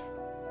あります。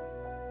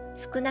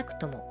少なく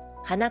とも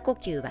鼻呼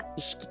吸は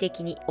意識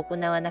的に行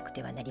わなく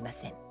てはなりま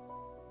せん。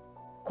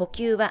呼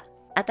吸は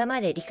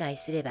頭で理解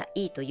すれば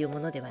いいというも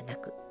のではな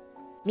く、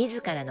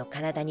自らの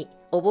体に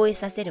覚え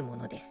させるも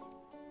のです。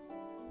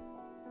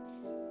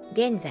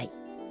現在、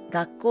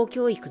学校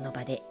教育の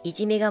場でい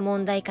じめが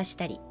問題化し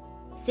たり、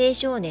青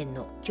少年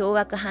の凶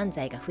悪犯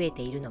罪が増え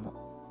ているのも、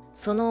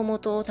その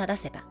元を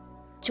正せば、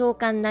腸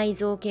管内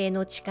臓系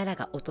の力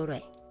が衰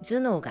え、頭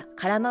脳が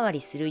空回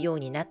りするよう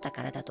になった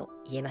からだと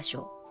言えまし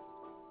ょ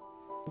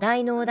う。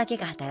大脳だけ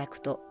が働く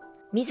と、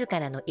自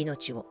らの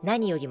命を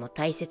何よりも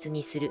大切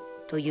にする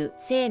という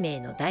生命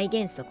の大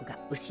原則が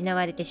失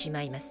われてし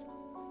まいます。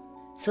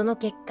その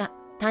結果、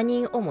他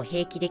人をも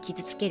平気で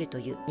傷つけると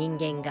いう人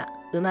間が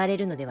生まれ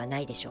るのではな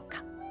いでしょう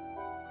か。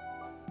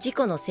自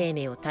己の生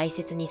命を大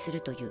切にする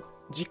という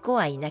自己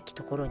愛なき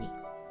ところに、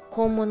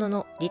本物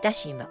の利他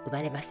心は生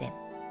まれません。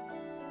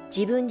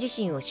自分自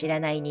身を知ら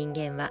ない人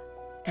間は、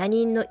他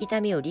人の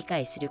痛みを理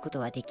解すること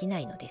はできな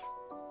いのです。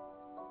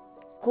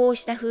こう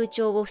した風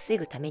潮を防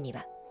ぐために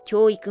は、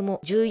教育も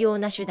重要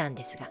な手段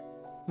ですが、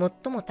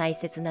最も大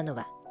切なの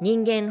は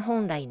人間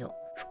本来の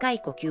深い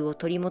呼吸を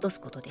取り戻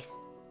すことです。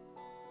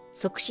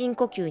促進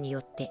呼吸によ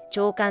って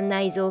腸管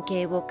内臓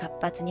系を活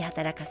発に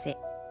働かせ、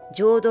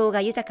情動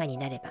が豊かに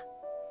なれば、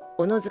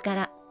おのずか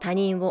ら他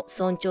人を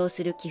尊重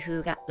する気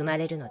風が生ま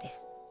れるので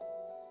す。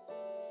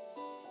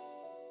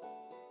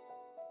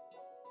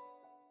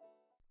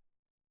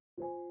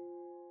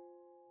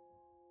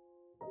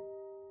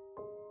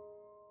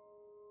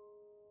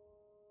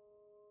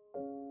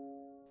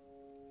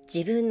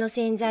自分の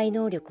潜在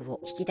能力を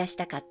引き出し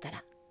たかった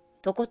ら、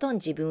とことん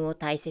自分を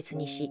大切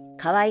にし、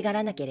可愛が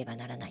らなければ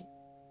ならない。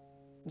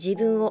自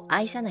分を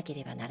愛さなけ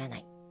ればならな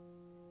い。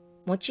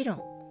もちろ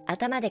ん、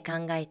頭で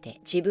考えて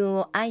自分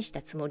を愛し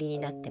たつもりに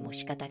なっても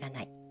仕方が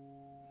ない。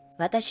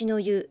私の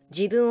言う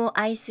自分を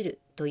愛す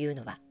るという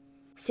のは、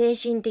精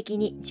神的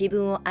に自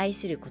分を愛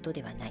すること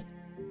ではない。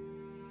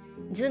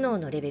頭脳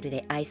のレベル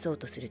で愛そう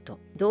とすると、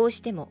どう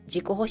しても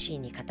自己保身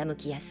に傾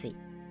きやすい。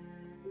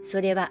そ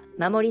れは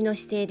守りの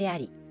姿勢であ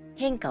り、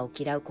変化を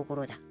嫌う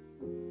心だ。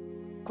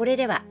これ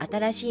では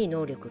新しい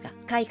能力が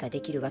開花で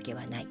きるわけ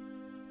はない。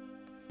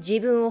自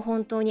分を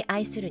本当に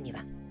愛するに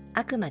は、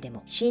あくまで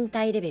も身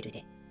体レベル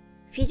で、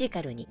フィジ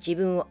カルに自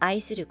分を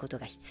愛すること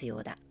が必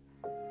要だ。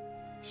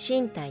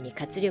身体に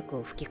活力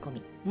を吹き込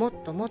み、もっ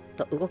ともっ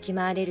と動き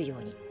回れるよ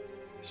うに、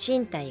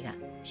身体が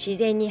自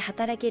然に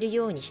働ける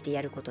ようにして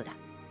やることだ。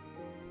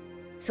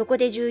そこ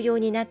で重要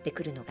になって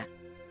くるのが、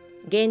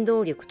原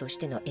動力とし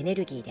てのエネ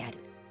ルギーである。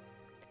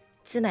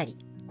つまり、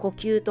呼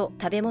吸と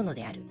食べ物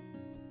である。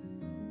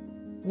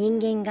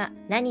人間が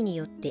何に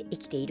よって生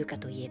きているか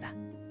といえば、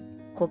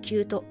呼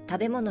吸と食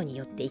べ物に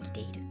よって生きて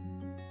いる。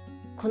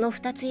この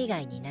2つ以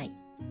外にない。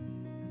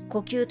呼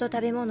吸と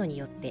食べ物に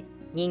よって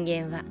人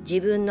間は自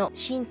分の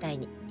身体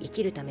に生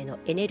きるための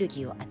エネル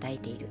ギーを与え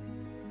ている。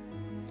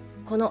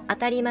この当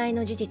たり前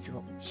の事実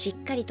をし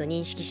っかりと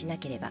認識しな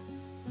ければ、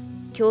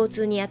共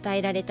通に与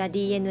えられた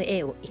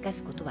DNA を生か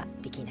すことは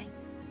できない。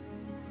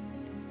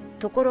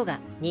ところが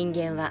人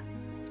間は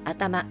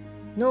頭、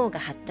脳が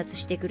発達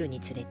してくるに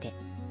つれて、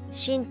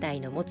身体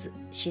の持つ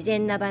自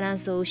然なバラン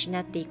スを失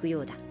っていく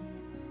ようだ。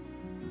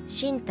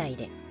身体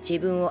で自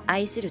分を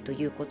愛すると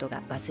いうこと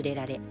が忘れ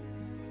られ、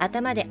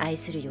頭で愛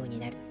するように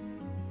なる。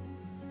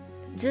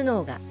頭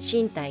脳が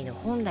身体の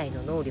本来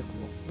の能力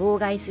を妨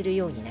害する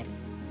ようになる。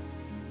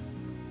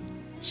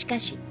しか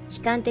し、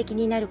悲観的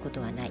になること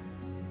はない。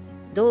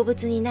動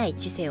物にない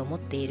知性を持っ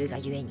ているが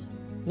ゆえに、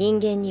人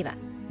間には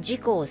自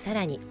己をさ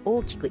らに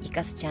大きく生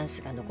かすチャン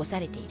スが残さ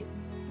れている。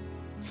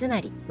つま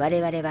り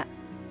我々は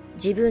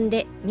自分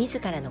で自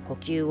らの呼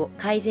吸を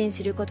改善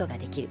することが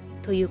できる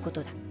というこ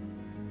とだ。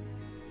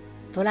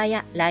虎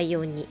やライ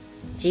オンに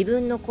自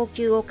分の呼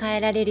吸を変え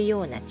られる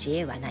ような知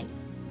恵はない。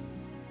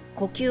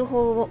呼吸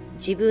法を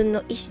自分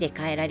の意思で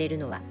変えられる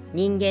のは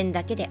人間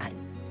だけである。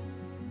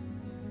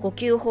呼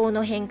吸法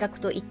の変革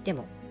といって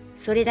も、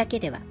それだけ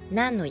では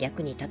何の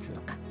役に立つ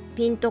のか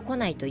ピンとこ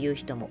ないという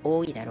人も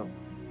多いだろう。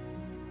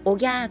お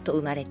ぎゃーと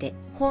生まれて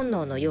本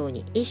能のよう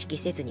に意識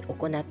せずに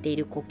行ってい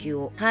る呼吸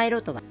を変え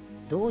ろとは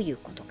どういう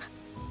ことか。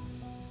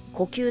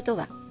呼吸と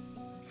は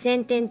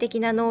先天的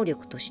な能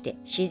力として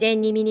自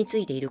然に身につ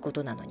いているこ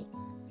となのに、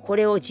こ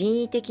れを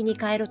人為的に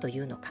変えろとい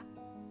うのか。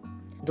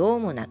どう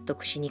も納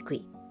得しにく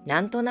い、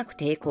なんとなく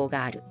抵抗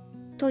がある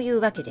という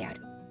わけであ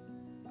る。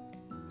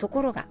と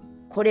ころが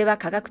これは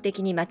科学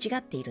的に間違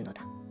っているの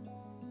だ。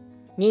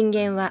人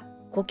間は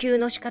呼吸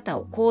の仕方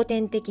を後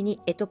天的に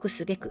得得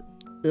すべく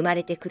生ま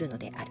れてくるの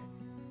である。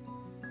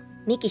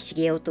三木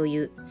茂雄とい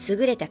う優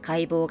れた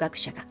解剖学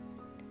者が、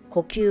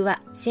呼吸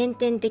は先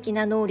天的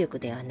な能力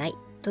ではない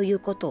という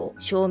ことを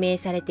証明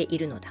されてい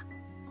るのだ。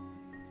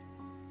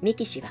三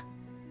木氏は、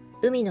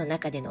海の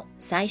中での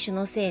最初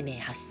の生命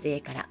発生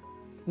から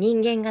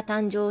人間が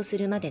誕生す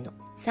るまでの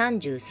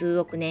30数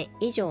億年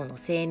以上の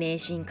生命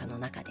進化の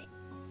中で、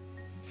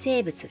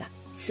生物が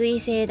水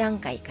生段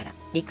階から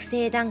陸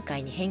生段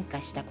階に変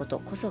化したこと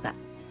こそが、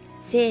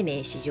生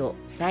命史上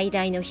最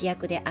大の飛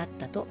躍であっ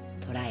たと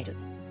捉える。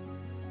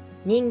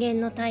人間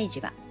の胎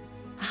児は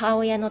母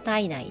親の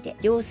体内で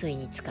羊水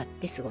に浸かっ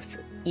て過ご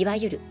す、いわ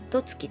ゆる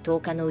十月10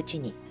日のうち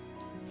に、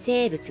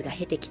生物が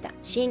経てきた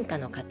進化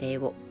の過程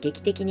を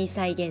劇的に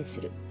再現す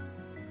る。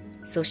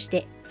そし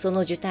てそ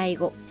の受胎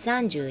後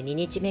32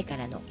日目か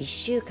らの1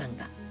週間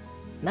が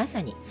ま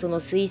さにその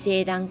水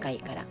生段階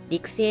から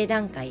陸生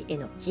段階へ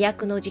の飛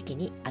躍の時期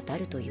にあた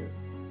るという。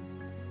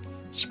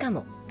しか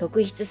も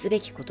特筆すべ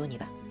きことに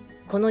は、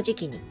この時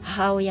期に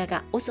母親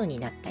が遅に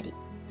なったり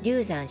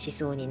流産し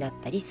そうになっ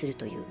たりする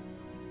という。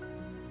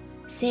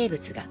生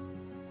物が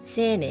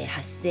生命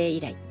発生以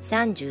来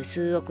30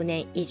数億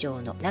年以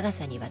上の長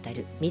さにわた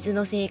る水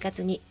の生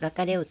活に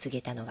別れを告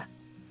げたのは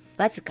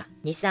わずか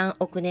2、3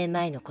億年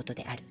前のこと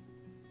である。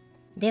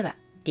では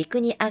陸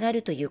に上が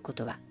るというこ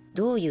とは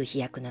どういう飛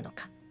躍なの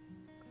か。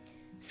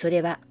そ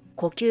れは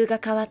呼吸が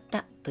変わっ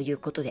たという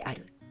ことであ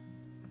る。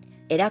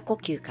エラ呼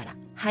吸から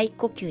肺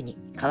呼吸に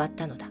変わっ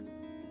たのだ。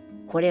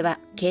これは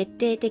決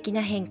定的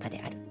な変化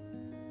である。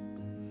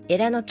エ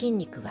ラの筋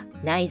肉は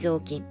内臓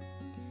筋、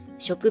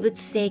植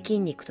物性筋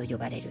肉と呼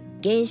ばれる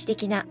原始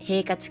的な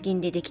平滑筋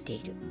でできて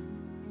いる。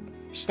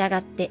したが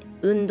って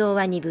運動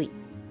は鈍い、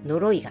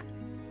呪いが、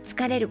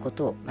疲れるこ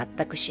とを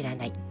全く知ら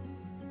ない。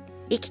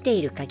生きて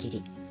いる限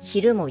り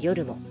昼も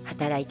夜も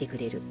働いてく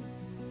れる。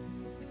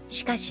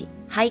しかし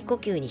肺呼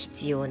吸に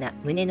必要な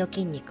胸の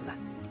筋肉は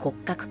骨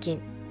格筋、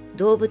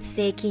動物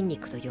性筋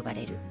肉と呼ば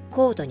れる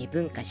高度に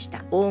分化した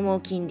黄毛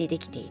筋でで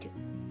きている。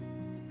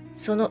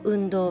その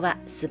運動は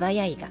素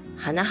早いが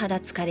甚だ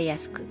疲れや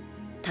すく、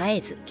絶え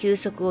ず休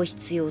息を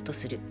必要と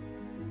する。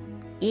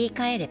言い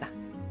換えれば、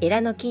エ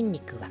ラの筋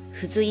肉は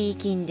不随意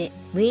筋で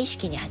無意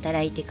識に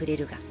働いてくれ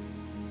るが、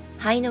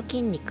肺の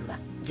筋肉は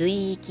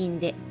随意筋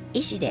で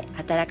意志で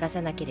働か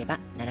さなければ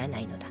ならな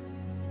いのだ。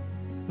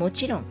も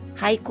ちろん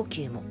肺呼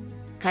吸も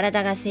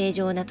体が正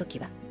常な時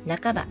は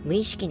半ば無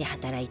意識に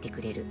働いて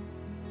くれる。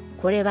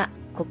これは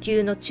呼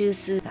吸の中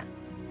枢が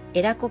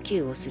エラ呼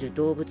吸をする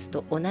動物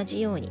と同じ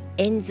ように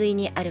延髄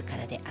にあるか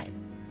らである。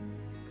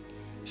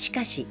し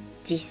かし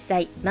実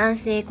際慢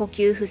性呼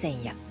吸不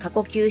全や過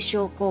呼吸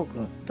症候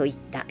群といっ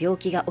た病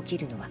気が起き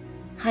るのは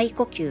肺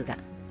呼吸が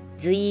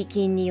随意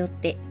筋によっ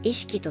て意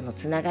識との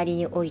つながり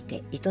におい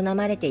て営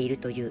まれている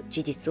という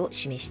事実を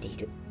示してい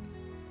る。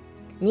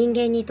人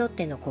間にとっ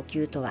ての呼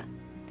吸とは、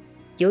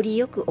より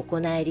よく行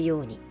える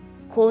ように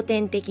後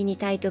天的に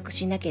体得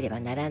しなければ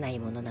ならない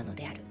ものなの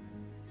である。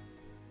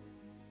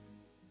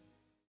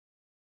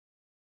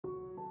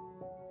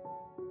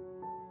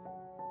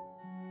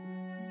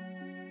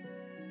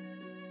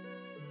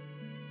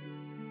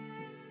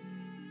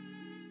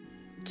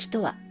気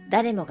とは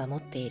誰もが持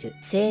っている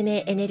生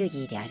命エネル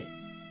ギーである。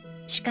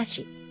しか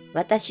し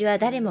私は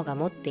誰もが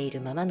持ってい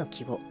るままの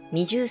気を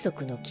未充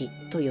足の気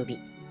と呼び、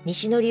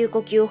西野流呼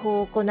吸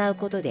法を行う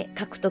ことで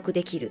獲得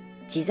できる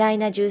自在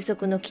な充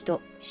足の気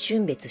と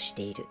峻別し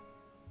ている。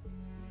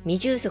未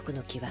充足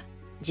の気は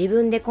自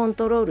分でコン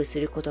トロールす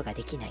ることが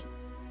できない。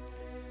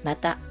ま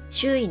た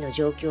周囲の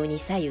状況に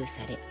左右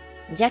され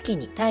邪気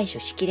に対処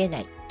しきれな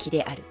い気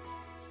である。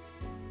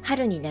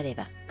春になれ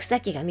ば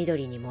草木が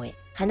緑に燃え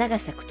花が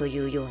咲くと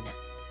いうような、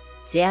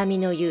世阿弥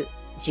の言う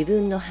自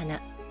分の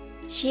花、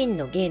真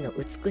の芸の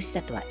美し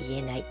さとは言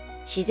えない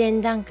自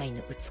然段階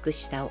の美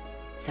しさを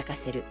咲か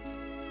せる、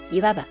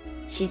いわば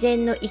自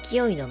然の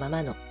勢いのま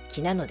まの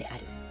気なのであ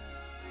る。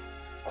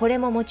これ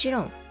ももち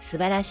ろん素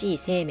晴らしい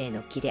生命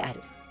の気であ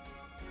る。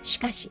し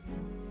かし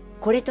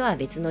これとは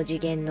別の次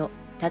元の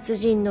達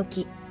人の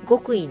気、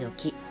極意の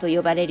気と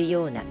呼ばれる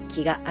ような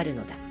気がある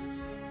のだ。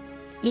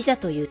いざ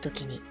という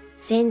時に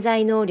潜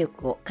在能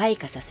力を開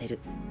花させる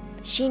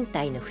身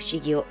体の不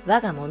思議を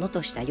我が物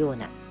としたよう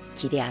な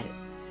気である。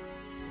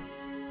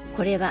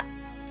これは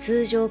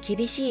通常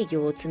厳しい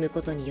行を積む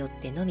ことによっ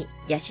てのみ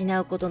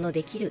養うことの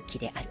できる気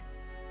である。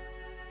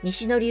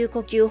西野流呼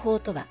吸法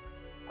とは、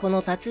こ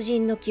の達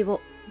人の気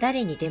を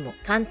誰にでも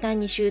簡単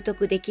に習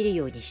得できる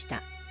ようにし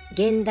た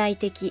現代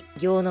的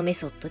行のメ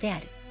ソッドであ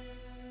る。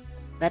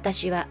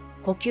私は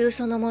呼吸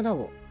そのもの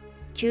を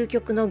究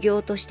極の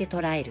行として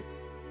捉える。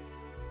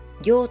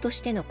行とし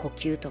ての呼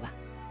吸とは、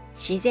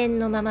自然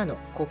のままの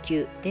呼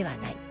吸では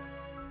ない。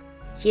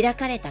開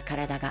かれた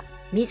体が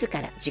自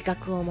ら自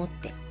覚を持っ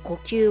て呼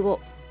吸を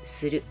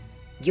する、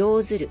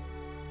行ずる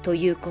と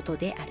いうこと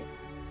である。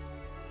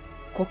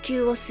呼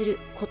吸をする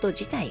こと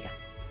自体が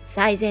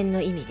最善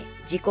の意味で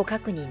自己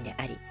確認で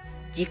あり、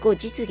自己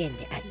実現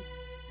であり、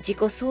自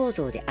己創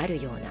造であ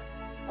るような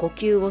呼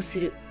吸をす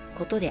る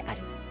ことであ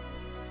る。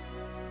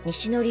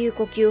西野流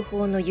呼吸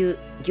法の言う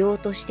行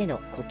としての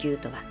呼吸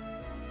とは、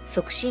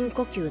足芯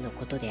呼吸の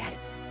ことである。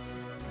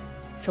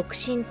足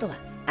芯とは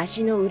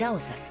足の裏を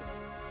指す。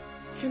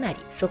つまり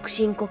足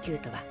芯呼吸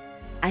とは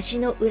足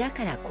の裏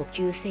から呼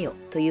吸せよ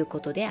というこ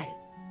とである。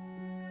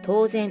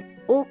当然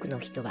多くの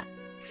人は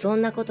そ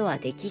んなことは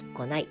できっ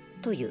こない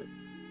という。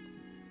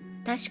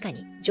確か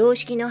に常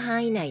識の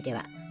範囲内で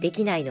はで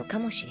きないのか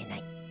もしれな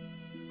い。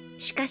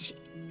しかし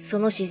そ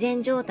の自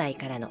然状態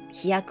からの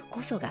飛躍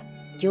こそが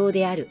行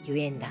であるゆ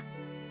えんだ。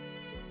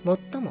もっ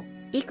とも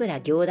いくら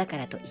行だか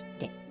らといっ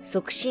て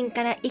足芯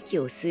から息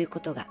を吸うこ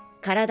とが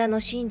体の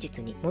真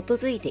実に基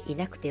づいてい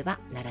なくては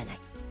ならない。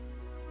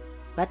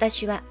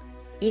私は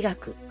医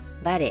学、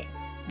バレエ、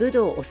武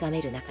道を治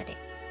める中で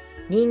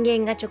人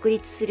間が直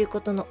立する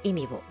ことの意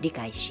味を理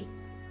解し、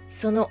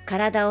その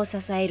体を支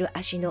える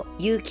足の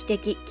有機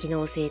的機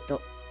能性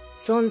と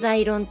存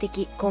在論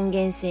的根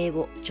源性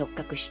を直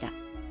覚した。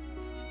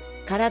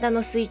体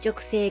の垂直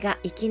性が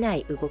生きな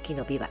い動き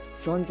の美は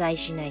存在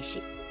しない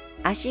し、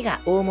足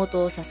が大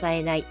元を支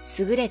えない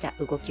優れた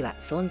動きは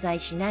存在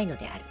しないの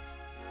である。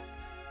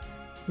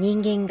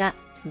人間が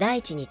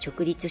大地に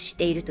直立し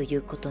ているとい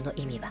うことの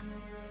意味は、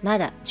ま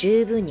だ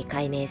十分に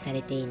解明さ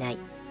れていない。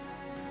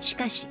し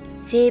かし、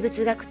生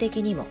物学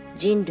的にも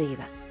人類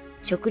は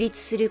直立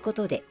するこ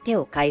とで手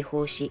を解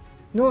放し、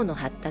脳の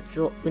発達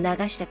を促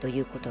したとい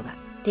うことは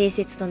定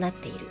説となっ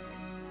ている。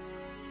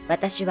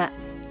私は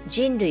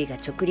人類が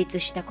直立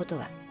したこと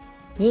は、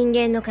人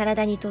間の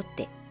体にとっ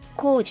て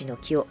工事の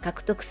木を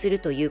獲得する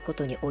というこ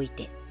とにおい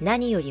て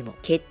何よりも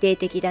決定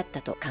的だっ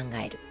たと考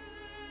える。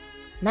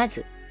ま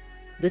ず、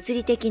物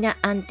理的な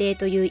安定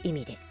という意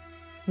味で、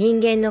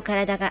人間の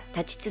体が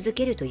立ち続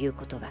けるという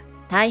ことは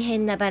大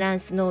変なバラン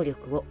ス能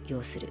力を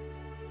要する。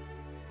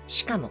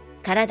しかも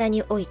体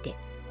において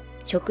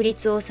直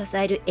立を支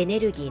えるエネ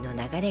ルギーの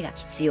流れが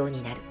必要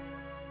になる。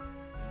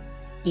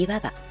いわ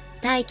ば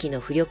大気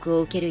の浮力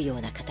を受けるよ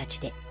うな形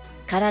で、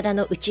体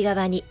の内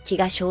側に気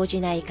が生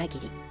じない限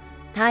り、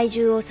体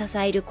重を支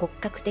える骨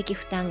格的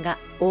負担が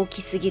大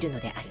きすぎるの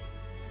である。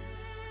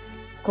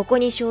ここ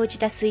に生じ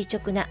た垂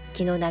直な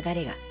気の流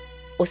れが、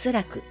おそ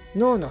らく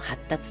脳の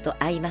発達と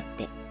相まっ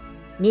て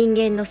人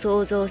間の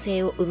創造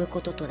性を生む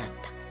こととなった。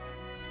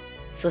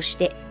そし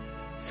て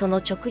その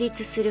直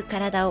立する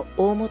体を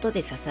大元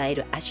で支え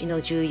る足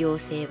の重要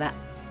性は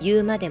言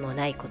うまでも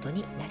ないこと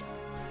になる。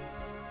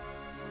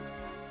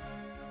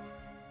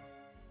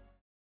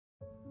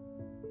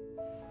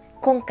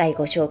今回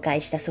ご紹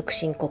介した促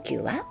進呼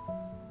吸は、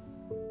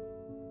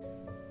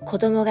子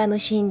供が無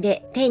心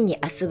で天に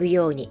遊ぶ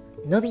ように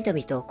のびの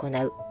びと行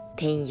う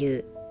天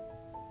遊。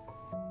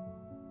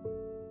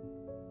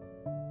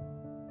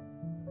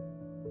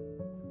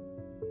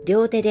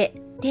両手で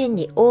天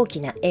に大き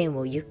な円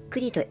をゆっ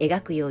くりと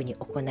描くように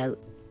行う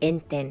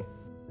円天。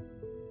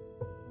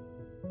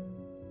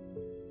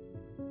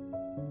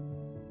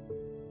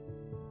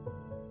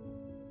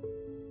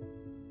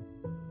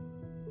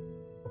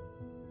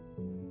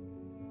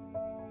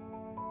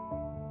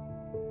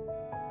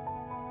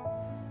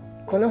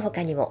この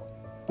他にも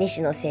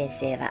西野先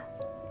生は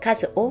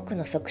数多く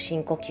の促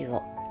進呼吸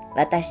を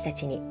私た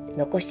ちに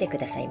残してく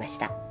ださいまし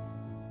た。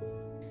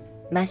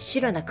真っ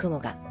白な雲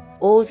が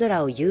大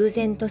空を悠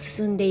然と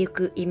進んでゆ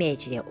くイメー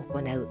ジで行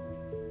う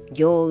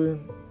行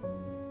雲。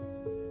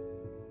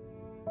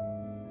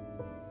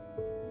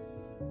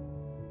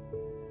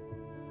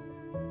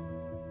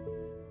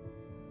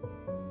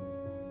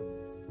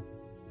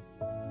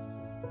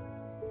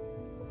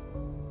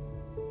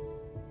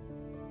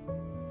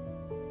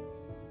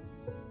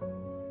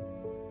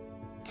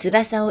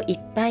翼をいっ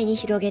ぱいに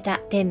広げた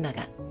天馬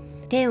が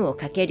天を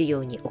かける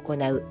ように行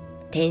う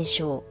天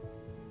正。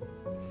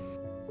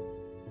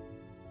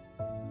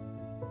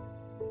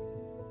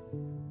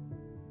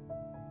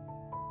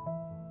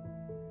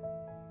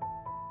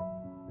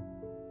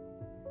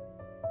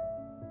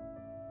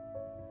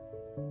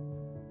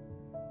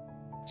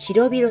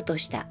広々と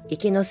した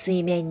池の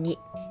水面に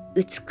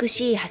美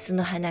しい蓮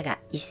の花が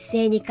一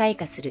斉に開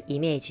花するイ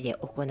メージで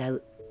行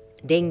う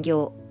蓮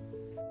行。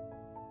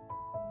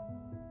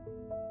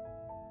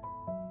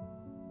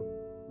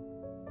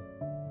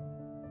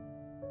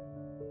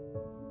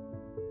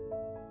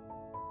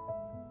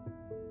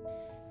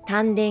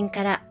丹田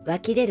から湧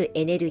き出る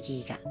エネル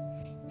ギーが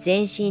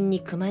全身に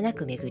くまな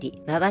く巡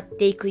り回っ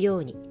ていくよ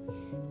うに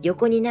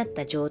横になっ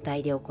た状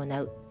態で行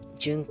う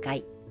巡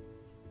回。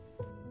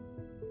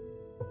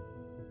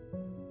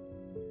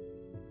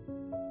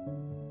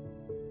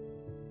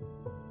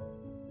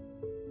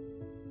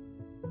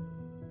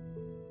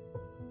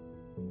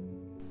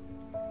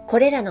こ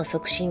れらの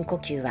促進呼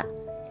吸は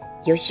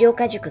吉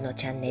岡塾の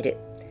チャンネル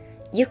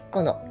ゆっ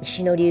この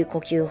西野流呼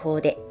吸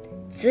法で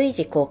随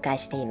時公開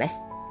していま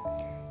す。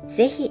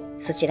ぜひ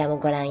そちらも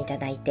ご覧いた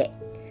だいて、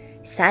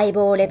細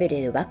胞レベル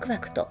でワクワ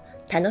クと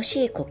楽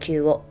しい呼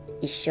吸を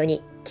一緒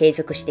に継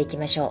続していき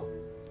ましょ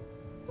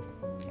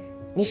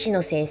う。西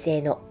野先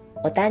生の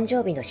お誕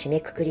生日の締め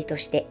くくりと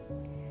して、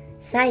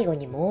最後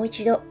にもう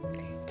一度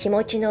気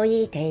持ちの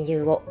いい天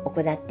遊を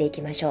行ってい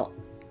きましょ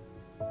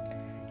う。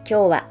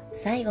今日は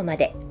最後ま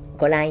で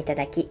ご覧いた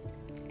だき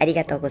あり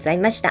がとうござい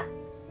ました。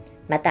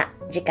また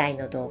次回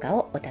の動画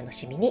をお楽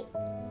しみに。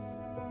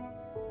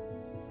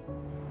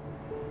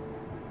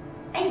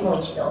はい、もう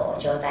一度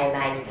上体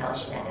前に倒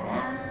しなが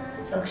ら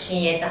側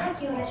心へと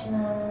吐き下ろし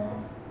ま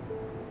す。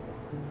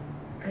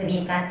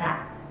首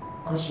肩、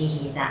腰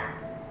膝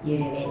緩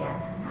めなが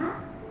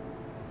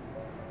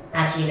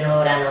ら足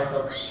の裏の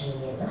側心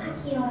へと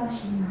吐き下ろ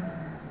しま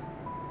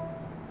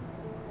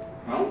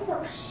す。はい、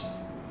側心。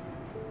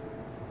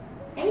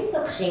はい、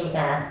側心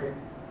から吸っ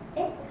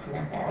て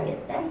鼻からゆっ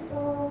たり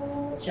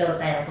と上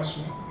体を起こし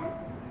ながら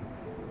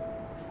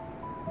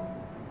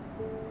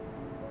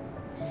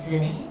す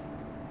ね、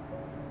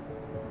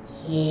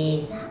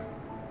膝、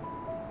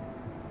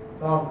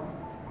もも、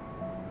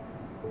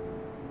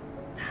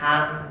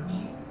丹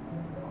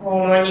田、こ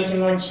こに気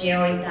持ち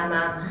を置いたま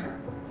ま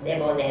背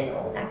骨の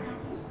お腹です。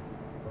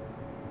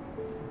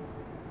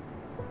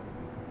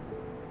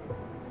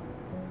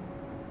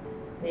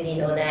無理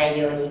のない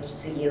ように息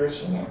継ぎを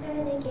しながら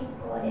で結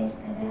構です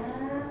から、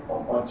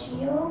心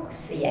地よく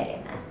吸い上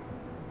げます。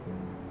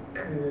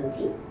首、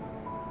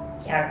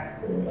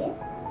100へ。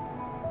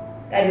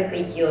軽く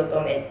息を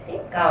止めて、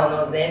顔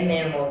の前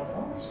面を通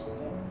して、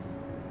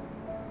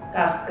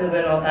下腹部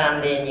の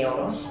丹田に下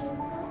ろしま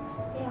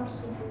す。手を開く。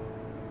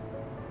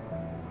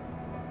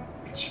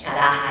口か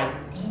ら吐い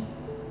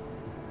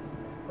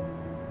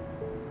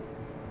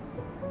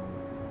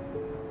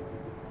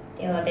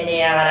て、両手で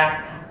柔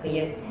らかく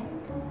ゆったりと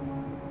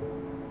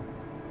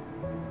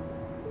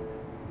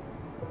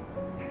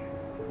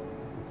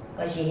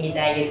腰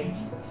膝緩めて、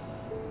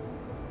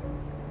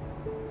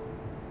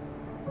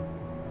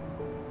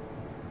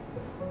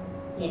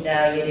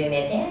膝を緩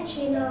めて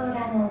足の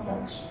裏の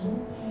側心へ。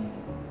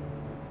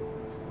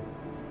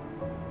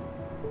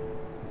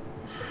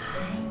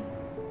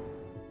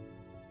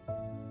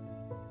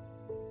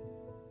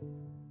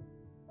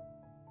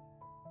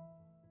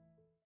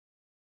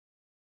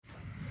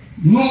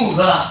脳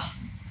が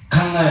考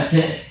え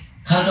て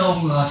体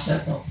を動かした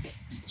と。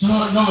そ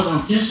の今まで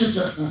の定説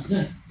だったんです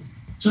ね。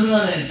それ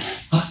がね、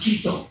はっき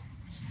りと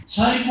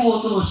細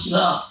胞同士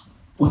が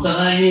お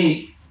互い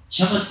に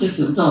喋ってる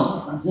ということが分か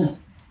ったんです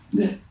ね。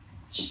で、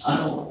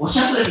おし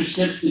ゃべりし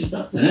てるって言っ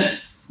たって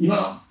ね、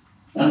今、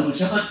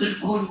喋って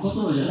るこういう言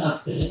葉じゃな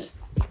くてね、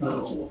い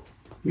わ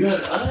ゆる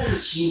あらゆる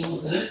信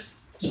号でね、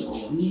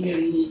人間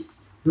に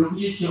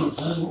60兆の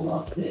細胞が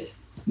あって、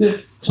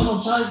で、そ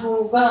の細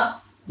胞が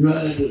い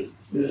わゆる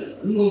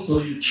脳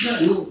という機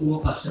械を動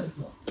かしている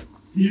と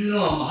いう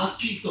のははっ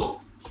きりと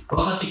分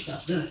かってきたん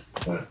ですね。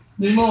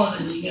で、今ま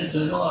で人間と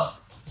いうのは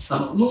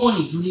脳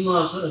に振り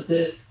回され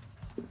て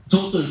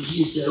尊い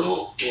人生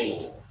を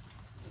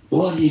終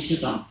わりにし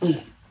てたん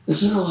で、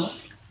それは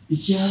い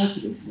ち早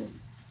くですね、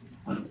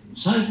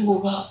細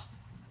胞が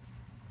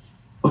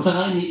お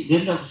互いに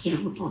連絡してい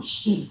ることを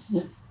知ってです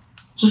ね、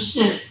そし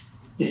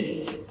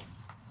て、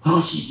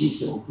楽しい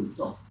人生を送る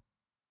と。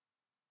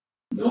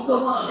僕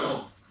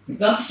は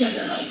学者じ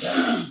ゃないか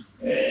ら、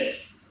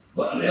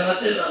やが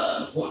て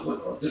はこういうこ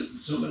とが全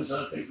部証明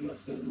されていきま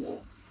すけれど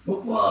も、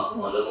僕はあく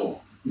まで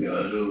もいわ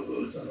ゆる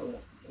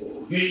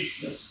芸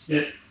術が知っ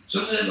て、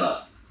それで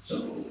そ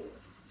の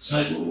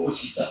細胞を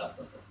知りたかった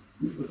と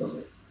いうこと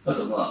で、あ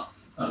と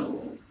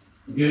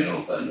芸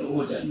能界の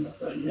王者になっ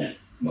たりね、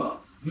武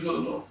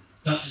道の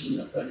達人に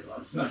なったり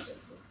はしましたけ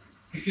ど、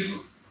結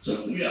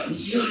局、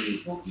西野流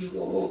呼吸法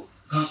を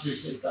完成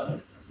していただい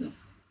て、